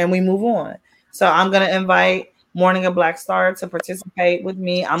and we move on. So I'm going to invite Morning of Black Star to participate with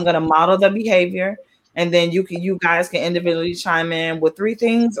me. I'm going to model the behavior and then you guys can individually chime in with 3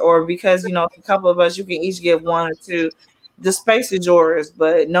 things, or because, a couple of us, you can each give 1 or 2. The space is yours,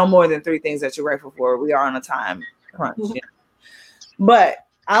 but no more than 3 things that you're grateful for. We are on a time crunch. But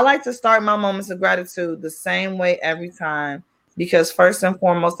I like to start my moments of gratitude the same way every time because first and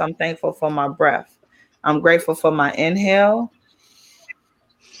foremost, I'm thankful for my breath. I'm grateful for my inhale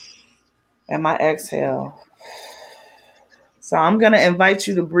and my exhale. So I'm going to invite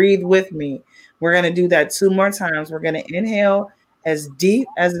you to breathe with me. We're going to do that 2 more times. We're going to inhale as deep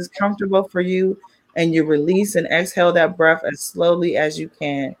as is comfortable for you, and you release and exhale that breath as slowly as you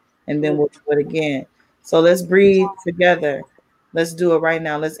can. And then we'll do it again. So let's breathe together. Let's do it right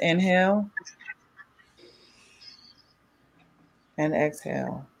now. Let's inhale and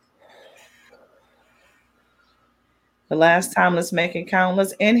exhale. The last time, let's make it count.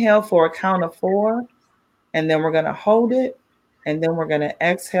 Let's inhale for a count of 4, and then we're going to hold it, and then we're going to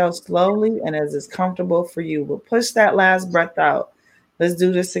exhale slowly and as is comfortable for you. We'll push that last breath out. Let's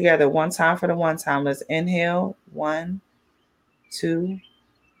do this together. 1 time for the 1 time. Let's inhale. 1, 2,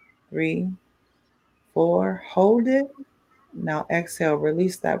 3, 4. Hold it. Now exhale,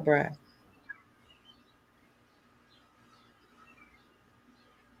 release that breath.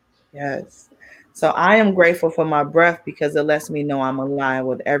 Yes. So I am grateful for my breath because it lets me know I'm alive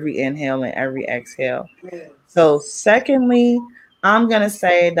with every inhale and every exhale. So secondly, I'm going to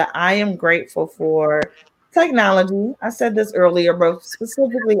say that I am grateful for Technology. I said this earlier, but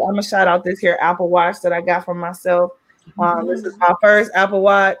specifically, I'm gonna shout out this here Apple Watch that I got for myself. This is my first Apple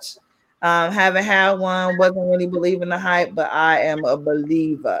Watch. Haven't had one, wasn't really believing the hype, but I am a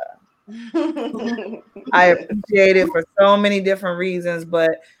believer. I appreciate it for so many different reasons,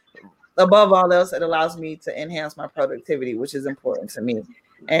 but above all else, it allows me to enhance my productivity, which is important to me.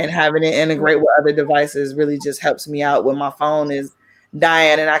 And having it integrate with other devices really just helps me out when my phone is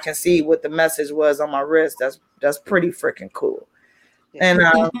dying and I can see what the message was on my wrist. That's pretty freaking cool. And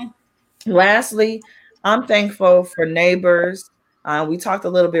lastly, I'm thankful for neighbors. We talked a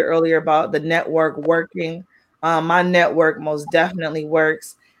little bit earlier about the network working. My network most definitely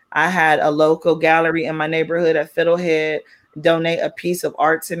works. I had a local gallery in my neighborhood at Fiddlehead donate a piece of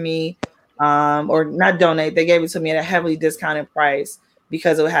art to me, or not donate. They gave it to me at a heavily discounted price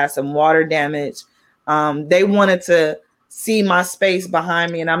because it had some water damage. They wanted to see my space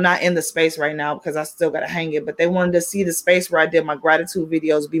behind me, and I'm not in the space right now because I still got to hang it, but they wanted to see the space where I did my gratitude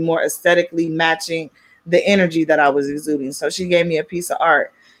videos be more aesthetically matching the energy that I was exuding. So she gave me a piece of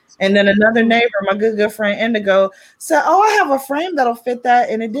art. And then another neighbor, my good friend Indigo, said, "Oh, I have a frame that'll fit that."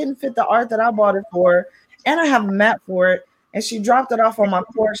 And it didn't fit the art that I bought it for. And I have a mat for it. And she dropped it off on my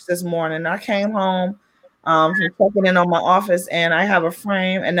porch this morning. I came home from checking in on my office, and I have a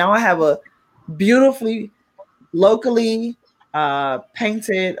frame. And now I have a beautifully locally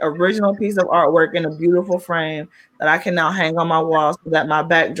painted original piece of artwork in a beautiful frame that I can now hang on my wall so that my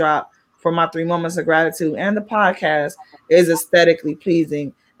backdrop for my 3 moments of gratitude and the podcast is aesthetically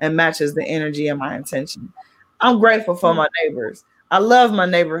pleasing and matches the energy and my intention. I'm grateful for my neighbors. I love my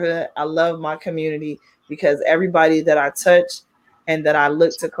neighborhood. I love my community because everybody that I touch and that I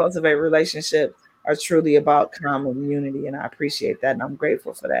look to cultivate relationships are truly about common unity. And I appreciate that. And I'm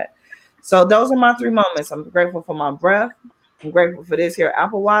grateful for that. So those are my 3 moments. I'm grateful for my breath. I'm grateful for this here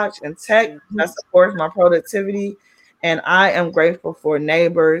Apple Watch and tech that supports my productivity. And I am grateful for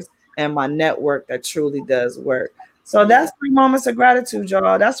neighbors and my network that truly does work. So that's 3 moments of gratitude,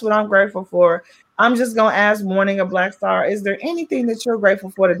 y'all. That's what I'm grateful for. I'm just going to ask Morning of Black Star, is there anything that you're grateful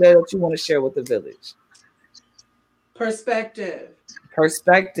for today that you want to share with the village? Perspective.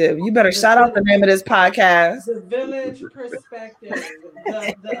 You better shout out the name of this podcast. The village perspective.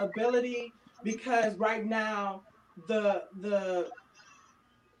 The ability, because right now the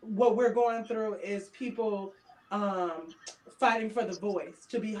what we're going through is people fighting for the voice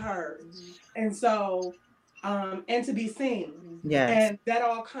to be heard. And so and to be seen. Yes. And that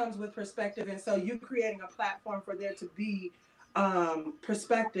all comes with perspective. And so you creating a platform for there to be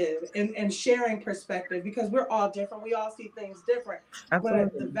perspective and sharing perspective, because we're all different. We all see things different. Absolutely.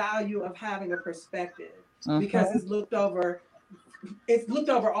 But the value of having a perspective, because it's looked over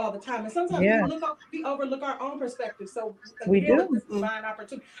all the time. And sometimes we overlook our own perspective. So we do. This divine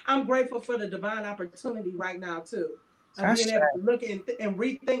opportunity. I'm grateful for the divine opportunity right now too. Of being able to look and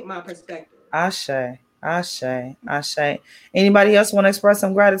rethink my perspective. Ashe. Anybody else want to express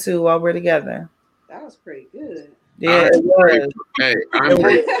some gratitude while we're together? That was pretty good. Yeah, it was. Hey, I'm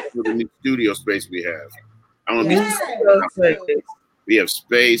grateful for the new studio space we have. We have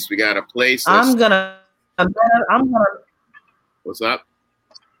space. We got a place. I'm gonna. What's up?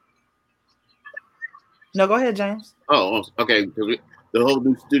 No, go ahead, James. Oh, okay. The whole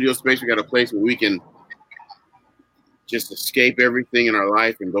new studio space, we got a place where we can just escape everything in our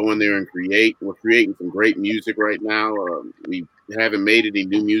life and go in there and create. We're creating some great music right now. We haven't made any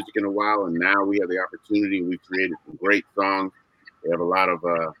new music in a while, and now we have the opportunity. We've created some great songs. We have a lot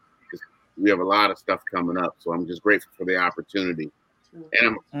of stuff coming up. So I'm just grateful for the opportunity,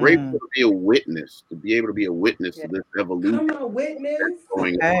 and I'm grateful to be a witness, to be able to be a witness to this evolution. Come on, witness.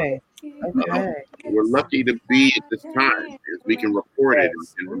 Okay. We're lucky to be at this time, as we can record it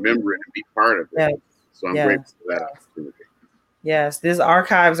and remember it and be part of it. Yes. So I'm grateful for that opportunity. Yes, these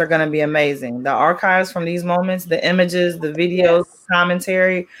archives are going to be amazing. The archives from these moments, the images, the videos,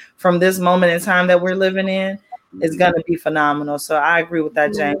 commentary from this moment in time that we're living in is going to be phenomenal. So I agree with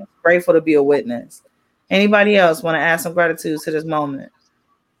that, James. Grateful to be a witness. Anybody else want to add some gratitude to this moment?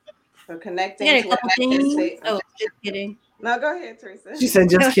 For connecting. Yeah, a couple things. Oh, just kidding. No, go ahead, Teresa. She said,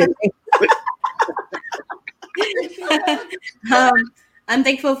 just kidding. I'm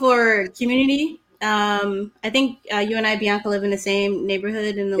thankful for community. I think you and I, Bianca, live in the same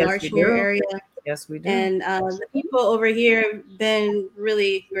neighborhood in the Larchmere area. Yes, we do. And the people over here have been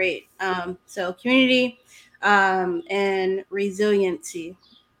really great. So community and resiliency.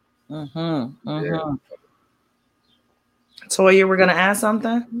 Toya, we're gonna add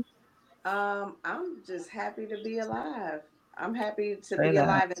something. I'm just happy to be alive. I'm happy to be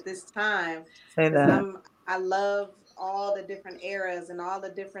alive at this time. Say that. I love all the different eras and all the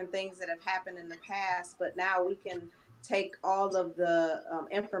different things that have happened in the past, but now we can take all of the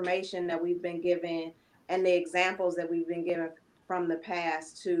information that we've been given and the examples that we've been given from the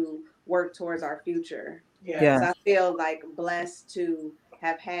past to work towards our future. Yeah. So I feel like blessed to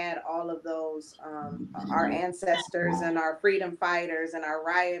have had all of those, our ancestors and our freedom fighters and our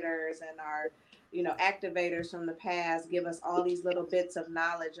rioters and our, activators from the past give us all these little bits of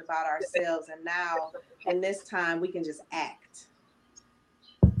knowledge about ourselves. And now in this time, we can just act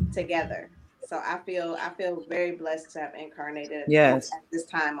together. So I feel very blessed to have incarnated Yes. at this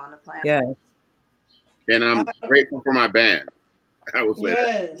time on the planet. Yes. And I'm grateful for my band. I will say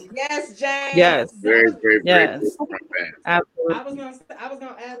that. Yes, James. Yes. Very, very Yes. grateful for my band. Absolutely. I was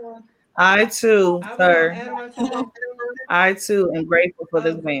gonna add one. I too, I was sir. gonna add one to that. I too am grateful for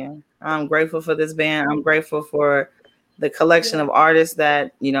this band. I'm grateful for this band. I'm grateful for the collection of artists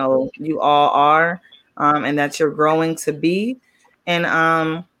that you all are, and that you're growing to be. And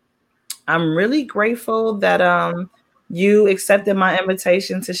I'm really grateful that you accepted my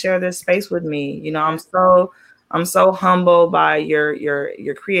invitation to share this space with me. I'm so humbled by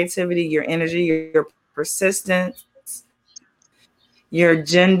your creativity, your energy, your persistence, your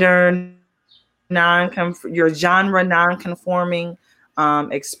genre non-conforming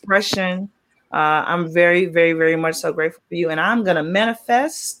expression. I'm very, very, very much so grateful for you, and I'm gonna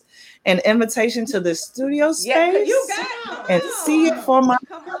manifest an invitation to the studio space and see it for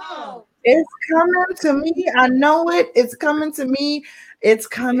myself. It's coming to me. I know it. It's coming to me. It's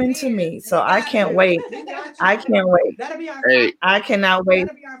coming to me. So I can't wait. I can't wait. Hey, I cannot wait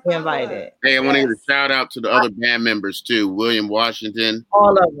to be invited. Hey, I want to give a shout out to the other band members too: William Washington,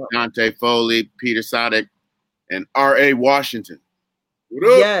 All of them. Dante Foley, Peter Sadek, and R.A. Washington.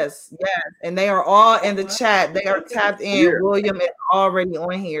 Yes, and they are all in the chat. They are tapped in. Yeah. William is already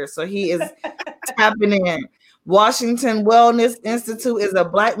on here, so he is tapping in. Washington Wellness Institute is a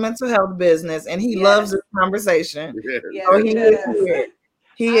Black mental health business, and he loves this conversation. Yeah. So he is here.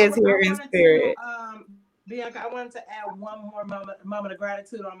 He is here in spirit. Bianca, I wanted to add one more moment of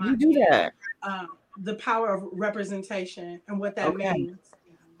gratitude on my You do that. The power of representation and what that means.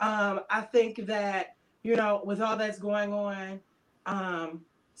 I think that, with all that's going on,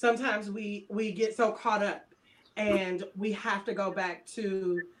 sometimes we get so caught up and we have to go back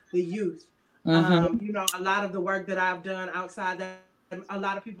to the youth. Mm-hmm. A lot of the work that I've done outside that a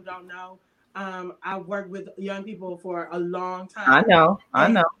lot of people don't know. I've worked with young people for a long time. I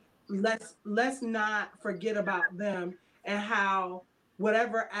know. Let's not forget about them and how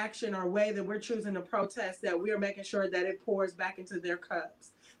whatever action or way that we're choosing to protest, that we are making sure that it pours back into their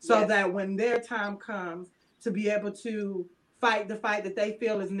cups, so that when their time comes to be able to fight the fight that they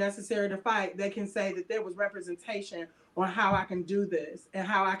feel is necessary to fight, they can say that there was representation on how I can do this and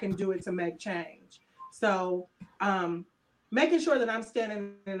how I can do it to make change. So making sure that I'm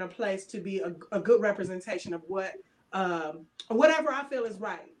standing in a place to be a good representation of whatever I feel is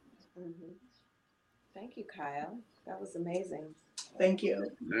right. Mm-hmm. Thank you, Kyle. That was amazing. Thank you.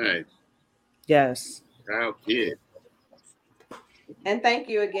 Nice. Yes. Kyle Kidd. And thank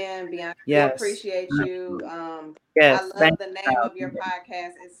you again, Bianca. Yes. We appreciate you. Yes. I love the name of your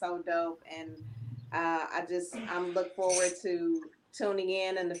podcast. It's so dope. And I'm look forward to tuning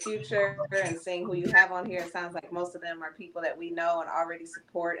in the future and seeing who you have on here. It sounds like most of them are people that we know and already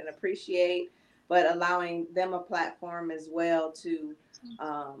support and appreciate, but allowing them a platform as well to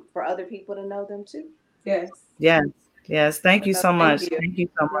for other people to know them too. Yes. Thank you so much. Thank you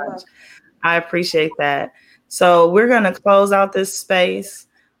so much. I appreciate that. So we're going to close out this space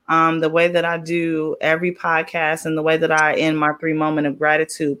the way that I do every podcast and the way that I end my 3 moment of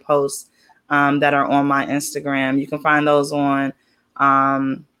gratitude posts that are on my Instagram. You can find those on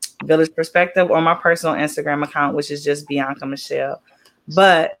Village Perspective or my personal Instagram account, which is just Bianca Michelle.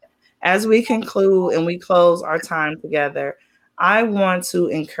 But as we conclude and we close our time together, I want to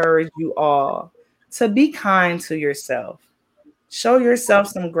encourage you all to be kind to yourself. Show yourself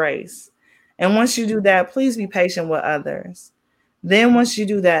some grace. And once you do that, please be patient with others. Then once you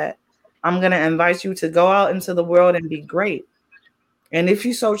do that, I'm going to invite you to go out into the world and be great. And if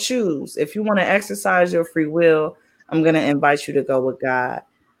you so choose, if you want to exercise your free will, I'm going to invite you to go with God.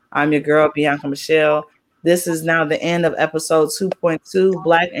 I'm your girl, Bianca Michelle. This is now the end of episode 2.2,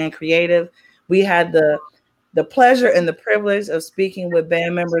 Black and Creative. We had the pleasure and the privilege of speaking with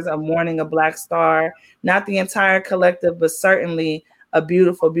band members of Morning a Black Star, not the entire collective, but certainly a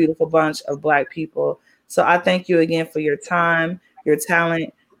beautiful, beautiful bunch of Black people. So I thank you again for your time, your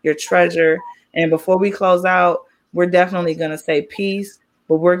talent, your treasure. And before we close out, we're definitely gonna say peace,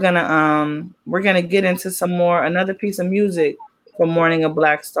 but we're gonna get into another piece of music from Morning a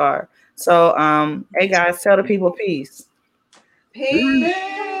Black Star. So, hey guys, tell the people peace. Peace.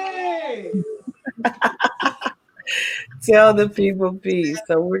 Tell the people peace.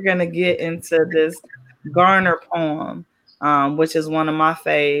 So we're gonna get into this Garner poem, which is one of my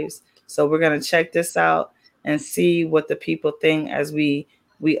faves. So we're gonna check this out and see what the people think as we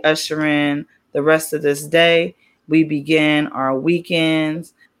usher in the rest of this day. We begin our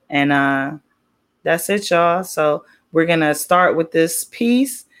weekends, and that's it, y'all. So we're gonna start with this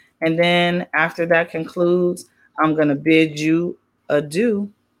piece, and then after that concludes, I'm gonna bid you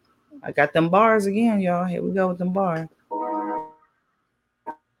adieu. I got them bars again, y'all. Here we go with them bars.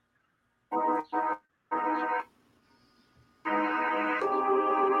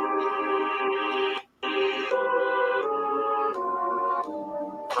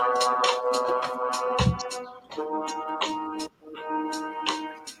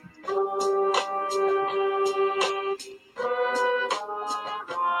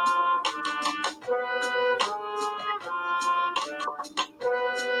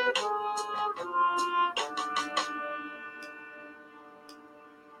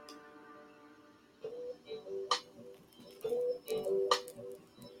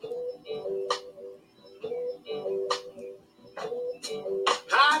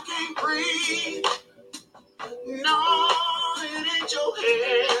 I can't breathe. No, it ain't your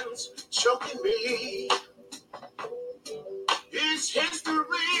hands choking me. It's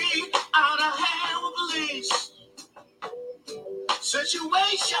history out of hand with police.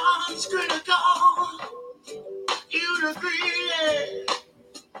 Situation's critical. You'd agree, yeah.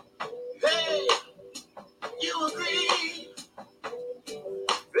 Hey, you agree.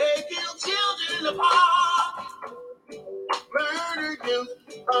 They kill children in the park. Murder youth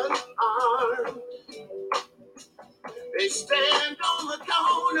unarmed. They stand on the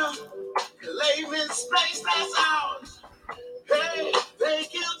corner, claiming space that's ours. Hey, they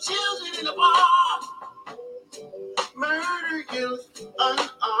kill children in the park. Murder youth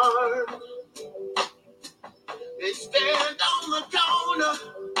unarmed. They stand on the corner,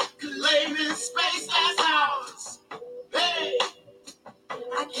 claiming space that's ours. Hey,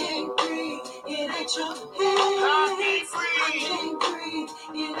 I can't breathe, it ain't your head. I can't breathe, I can't breathe,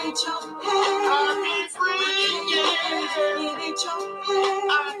 it ain't your head. I can't breathe, yeah, it ain't your head.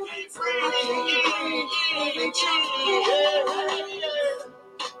 I can't breathe, yeah, it ain't your head.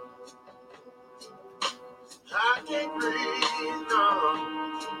 I can't breathe, no.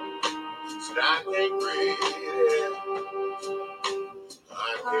 Said I can't breathe. I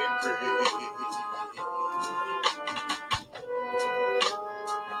can't breathe.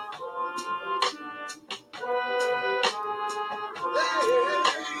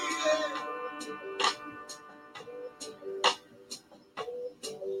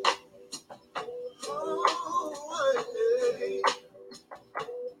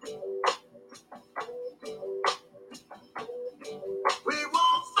 We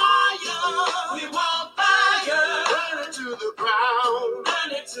want fire. We want fire. Burn it to the ground.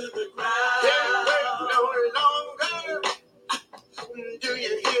 Burn it to the ground. Can't wait no longer. Do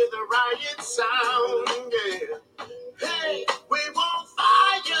you hear the riot sound? Yeah. Hey, we want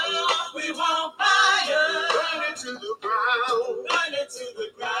fire. We want fire. Burn it to the ground. Burn it to the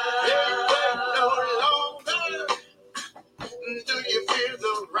ground. Can't wait no longer. Do you feel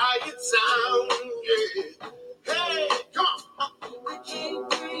the riot sound? Yeah. Hey, come on. I can't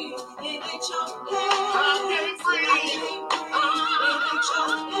breathe. It ain't your head. I can't breathe. It ain't your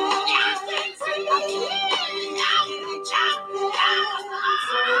head. I can't breathe. I can't breathe.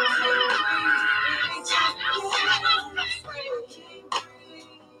 It ain't your head.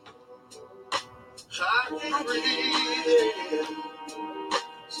 I can't breathe.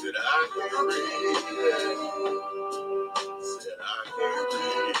 Said I can't breathe.